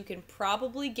barrel, which you can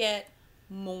probably get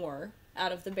more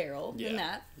out of the barrel than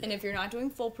that. Yeah. And if you're not doing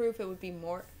foolproof, it would be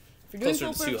more. If you're doing closer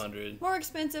foolproof, to 200. More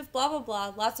expensive, blah, blah,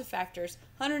 blah, lots of factors.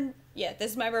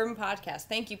 This is my bourbon podcast.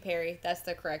 Thank you, Perry. That's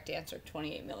the correct answer,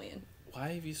 $28 million.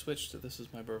 Why have you switched to This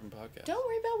Is My Bourbon Podcast? Don't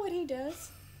worry about what he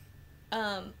does.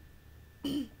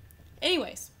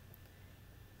 Anyways.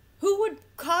 Who would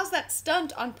cause that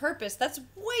stunt on purpose? That's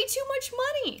way too much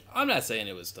money. I'm not saying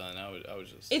it was done. I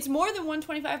was just... It's more than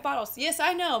 125 bottles. Yes,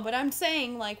 I know, but I'm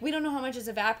saying, like, we don't know how much is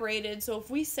evaporated, so if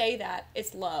we say that,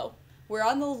 it's low. We're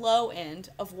on the low end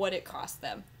of what it cost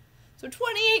them. So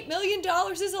 $28 million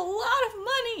is a lot of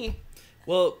money.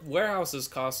 Well, warehouses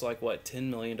cost, like, what, $10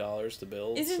 million to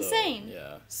build? It's insane.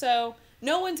 Yeah. So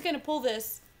no one's going to pull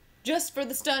this just for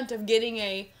the stunt of getting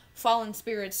a Fallen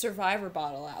Spirits Survivor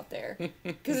bottle out there,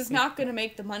 because it's not going to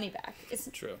make the money back. It's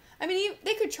true. I mean,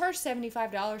 they could charge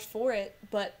 $75 for it,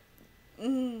 but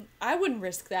I wouldn't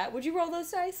risk that. Would you roll those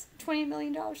dice? $28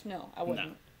 million? No, I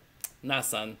wouldn't. Nah,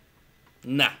 son.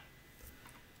 Nah.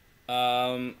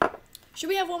 Should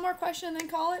we have one more question and then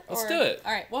call it? Let's do it.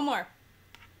 All right, one more.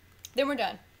 Then we're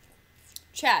done.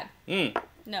 Chad.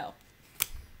 No.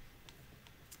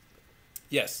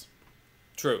 Yes.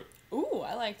 True. Ooh,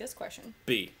 I like this question.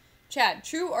 B. Chad,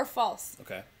 true or false?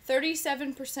 Okay.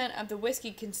 37% of the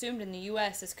whiskey consumed in the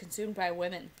U.S. is consumed by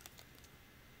women.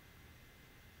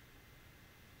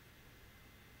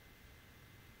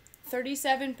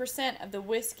 %37% of the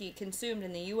whiskey consumed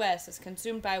in the U.S. is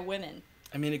consumed by women.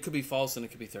 I mean, it could be false and it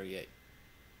could be 38.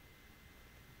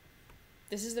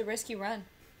 This is the risky run.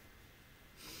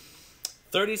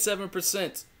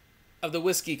 37% of the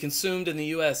whiskey consumed in the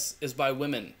U.S. is by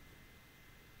women.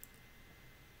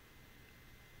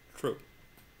 True.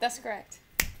 That's correct.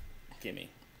 Gimme.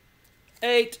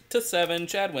 8-7.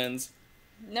 Chad wins.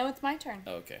 No, it's my turn.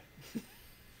 Okay.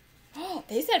 Oh,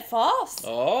 they said false.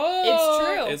 Oh. It's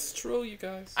true. It's true, you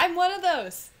guys. I'm one of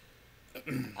those.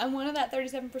 I'm one of that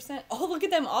 37%. Oh, look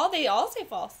at them all. They all say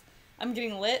false. I'm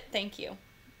getting lit. Thank you.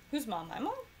 Who's mom? My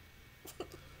mom?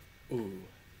 Ooh.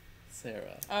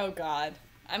 Sarah. Oh, God.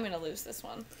 I'm going to lose this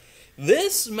one.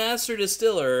 This master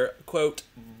distiller, quote,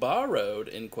 borrowed,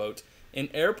 end quote, an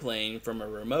airplane from a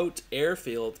remote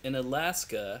airfield in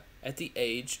Alaska at the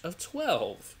age of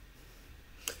 12.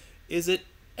 Is it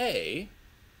A,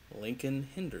 Lincoln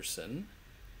Henderson,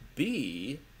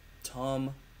 B,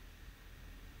 Tom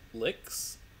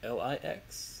Lix,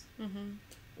 Lix,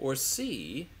 or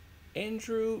C,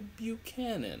 Andrew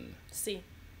Buchanan? C.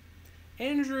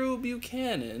 Andrew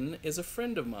Buchanan is a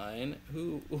friend of mine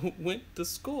who went to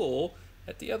school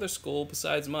at the other school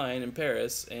besides mine in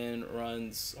Paris and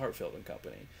runs Hartfield and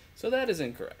Company. So that is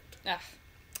incorrect. Ah.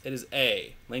 It is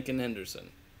A, Lincoln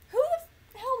Henderson. Who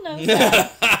the hell knows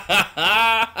that?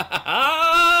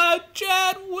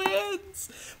 Chad wins!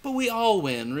 But we all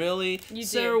win, really. You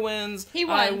Sarah do. wins. He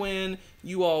won. I win.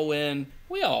 You all win.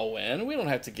 We all win. We don't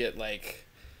have to get,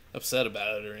 upset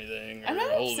about it or anything. I'm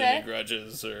not or hold upset. any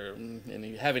grudges or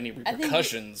have any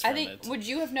repercussions from it. Would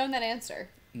you have known that answer?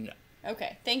 No.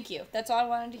 Okay, thank you. That's all I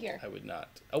wanted to hear. I would not.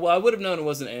 Well, I would have known it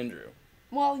wasn't Andrew.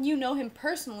 Well, you know him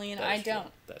personally, and I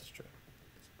don't. That's true.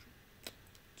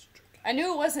 I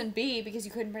knew it wasn't B because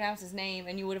you couldn't pronounce his name,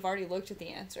 and you would have already looked at the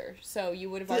answer. So you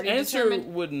would have already determined... The answer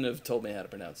determined... wouldn't have told me how to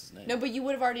pronounce his name. No, but you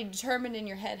would have already determined in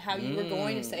your head how you were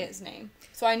going to say his name.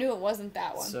 So I knew it wasn't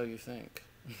that one. So you think.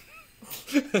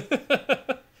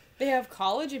 They have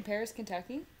college in Paris,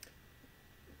 Kentucky?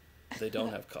 They don't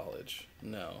have college.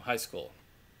 No, high school.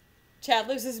 Chad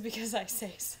loses because I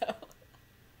say so.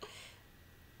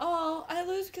 Oh, I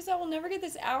lose because I will never get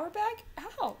this hour back?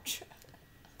 Ouch.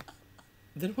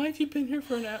 Then why have you been here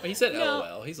for an hour? He said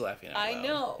LOL. He's laughing out loud. I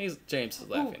know. James is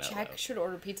laughing out loud. Chad should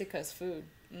order pizza because food.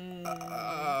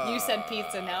 You said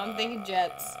pizza. Now I'm thinking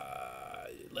jets.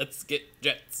 Let's get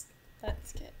jets.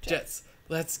 Let's get jets.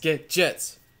 Let's get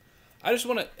jets. I just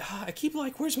want to... I keep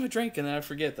where's my drink? And then I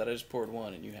forget that I just poured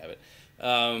one and you have it.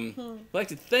 I'd like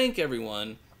to thank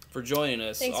everyone for joining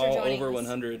us. Thanks all for joining over us.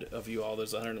 100 of you all.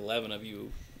 There's 111 of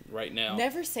you right now.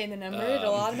 Never say the number.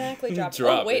 It'll automatically drop.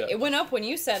 Drop. Oh, wait. Yeah. It went up when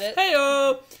you said it.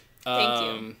 Hey-o! Thank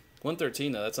you.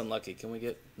 113, though. That's unlucky. Can we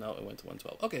get... No, it went to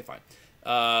 112. Okay, fine.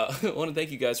 I want to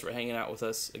thank you guys for hanging out with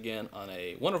us again on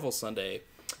a wonderful Sunday,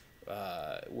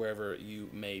 wherever you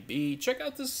may be. Check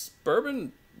out this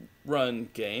Bourbon Run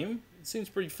game. It seems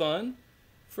pretty fun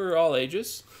for all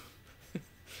ages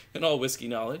and all whiskey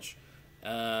knowledge.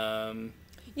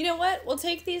 You know what? We'll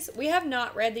take these. We have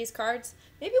not read these cards.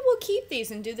 Maybe we'll keep these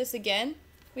and do this again.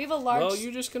 We have a large... Well,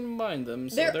 you just combined them,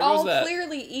 so They're there all goes that.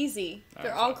 clearly easy.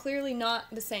 They're all clearly not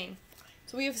the same.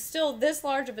 So we have still this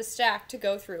large of a stack to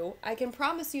go through. I can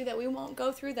promise you that we won't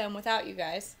go through them without you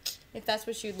guys, if that's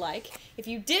what you'd like. If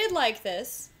you did like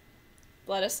this,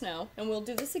 let us know, and we'll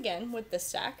do this again with this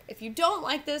stack. If you don't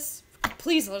like this,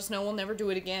 please let us know. We'll never do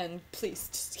it again. Please,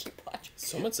 just keep watching.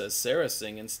 Someone says Sarah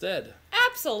sing instead.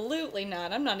 Absolutely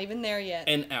not. I'm not even there yet.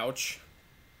 And ouch.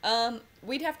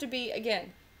 We'd have to be,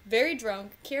 again, very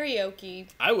drunk, karaoke.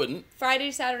 I wouldn't. Friday,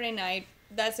 Saturday night.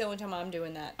 That's the only time I'm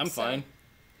doing that. I'm fine.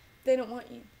 They don't want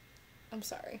you. I'm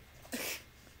sorry.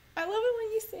 I love it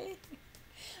when you say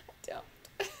I don't.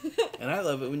 And I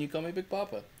love it when you call me Big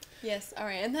Papa. Yes,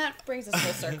 alright, and that brings us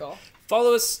full circle.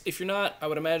 Follow us if you're not. I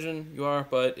would imagine you are,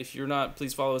 but if you're not,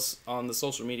 please follow us on the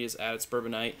social medias at It's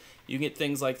Bourbon Night. You can get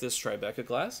things like this Tribeca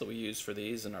glass that we use for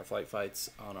these and our flight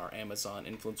fights on our Amazon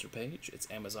influencer page. It's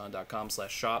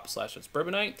amazon.com/shop/It's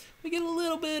Bourbon Night. We get a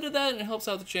little bit of that and it helps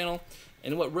out the channel.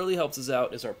 And what really helps us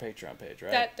out is our Patreon page,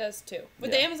 right? That does too.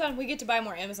 With the Amazon, we get to buy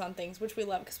more Amazon things, which we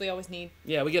love because we always need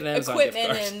we get an Amazon equipment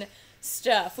gift card. and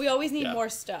stuff. We always need more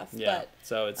stuff. Yeah. But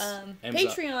so it's Amazon,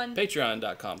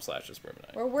 Patreon.com/It's Bourbon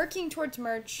Night. We're working towards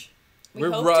merch.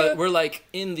 We're like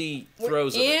in the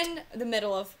throes of it. In the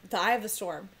middle of the eye of the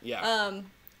storm. Yeah.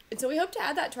 And so we hope to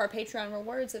add that to our Patreon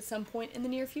rewards at some point in the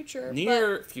near future.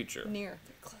 Near future. Near.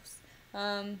 Very close.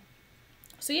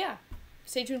 So yeah.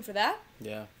 Stay tuned for that.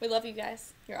 Yeah. We love you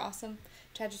guys. You're awesome.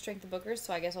 Chad just drank the boogers,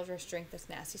 so I guess I'll just drink this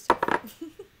nasty stuff.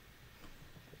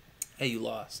 Hey, you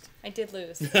lost. I did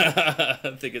lose.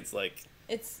 I think it's like...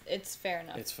 It's fair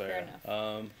enough. It's fair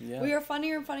enough. Yeah. We are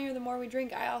funnier and funnier the more we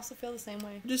drink. I also feel the same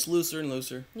way. Just looser and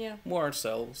looser. Yeah. More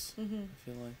ourselves. Mm-hmm. I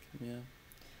feel like, yeah.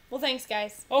 Well, thanks,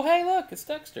 guys. Oh, hey, look, it's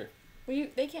Dexter.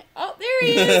 They can't... Oh, there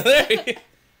he is!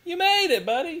 You made it,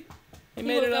 buddy. You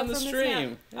made it on the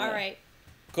stream. Yeah. All right.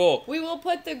 Cool. We will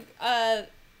put the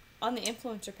on the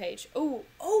influencer page. Oh,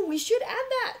 we should add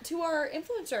that to our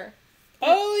influencer.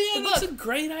 Oh yeah, that's a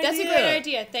great idea. That's a great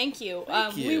idea. Thank you.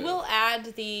 Thank you. We will add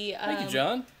the. Thank you,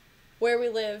 John. where we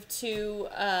live to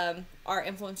our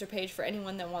influencer page for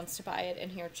anyone that wants to buy it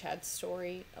and hear Chad's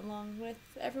story along with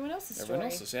everyone else's story. Everyone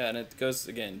else's, yeah, and it goes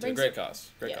again to a great cause.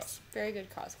 Great cause. Very good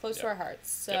cause, close to our hearts.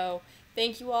 So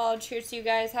thank you all. Cheers to you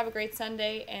guys. Have a great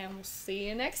Sunday, and we'll see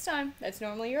you next time. That's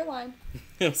normally your line.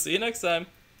 See you next time.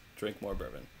 Drink more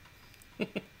bourbon.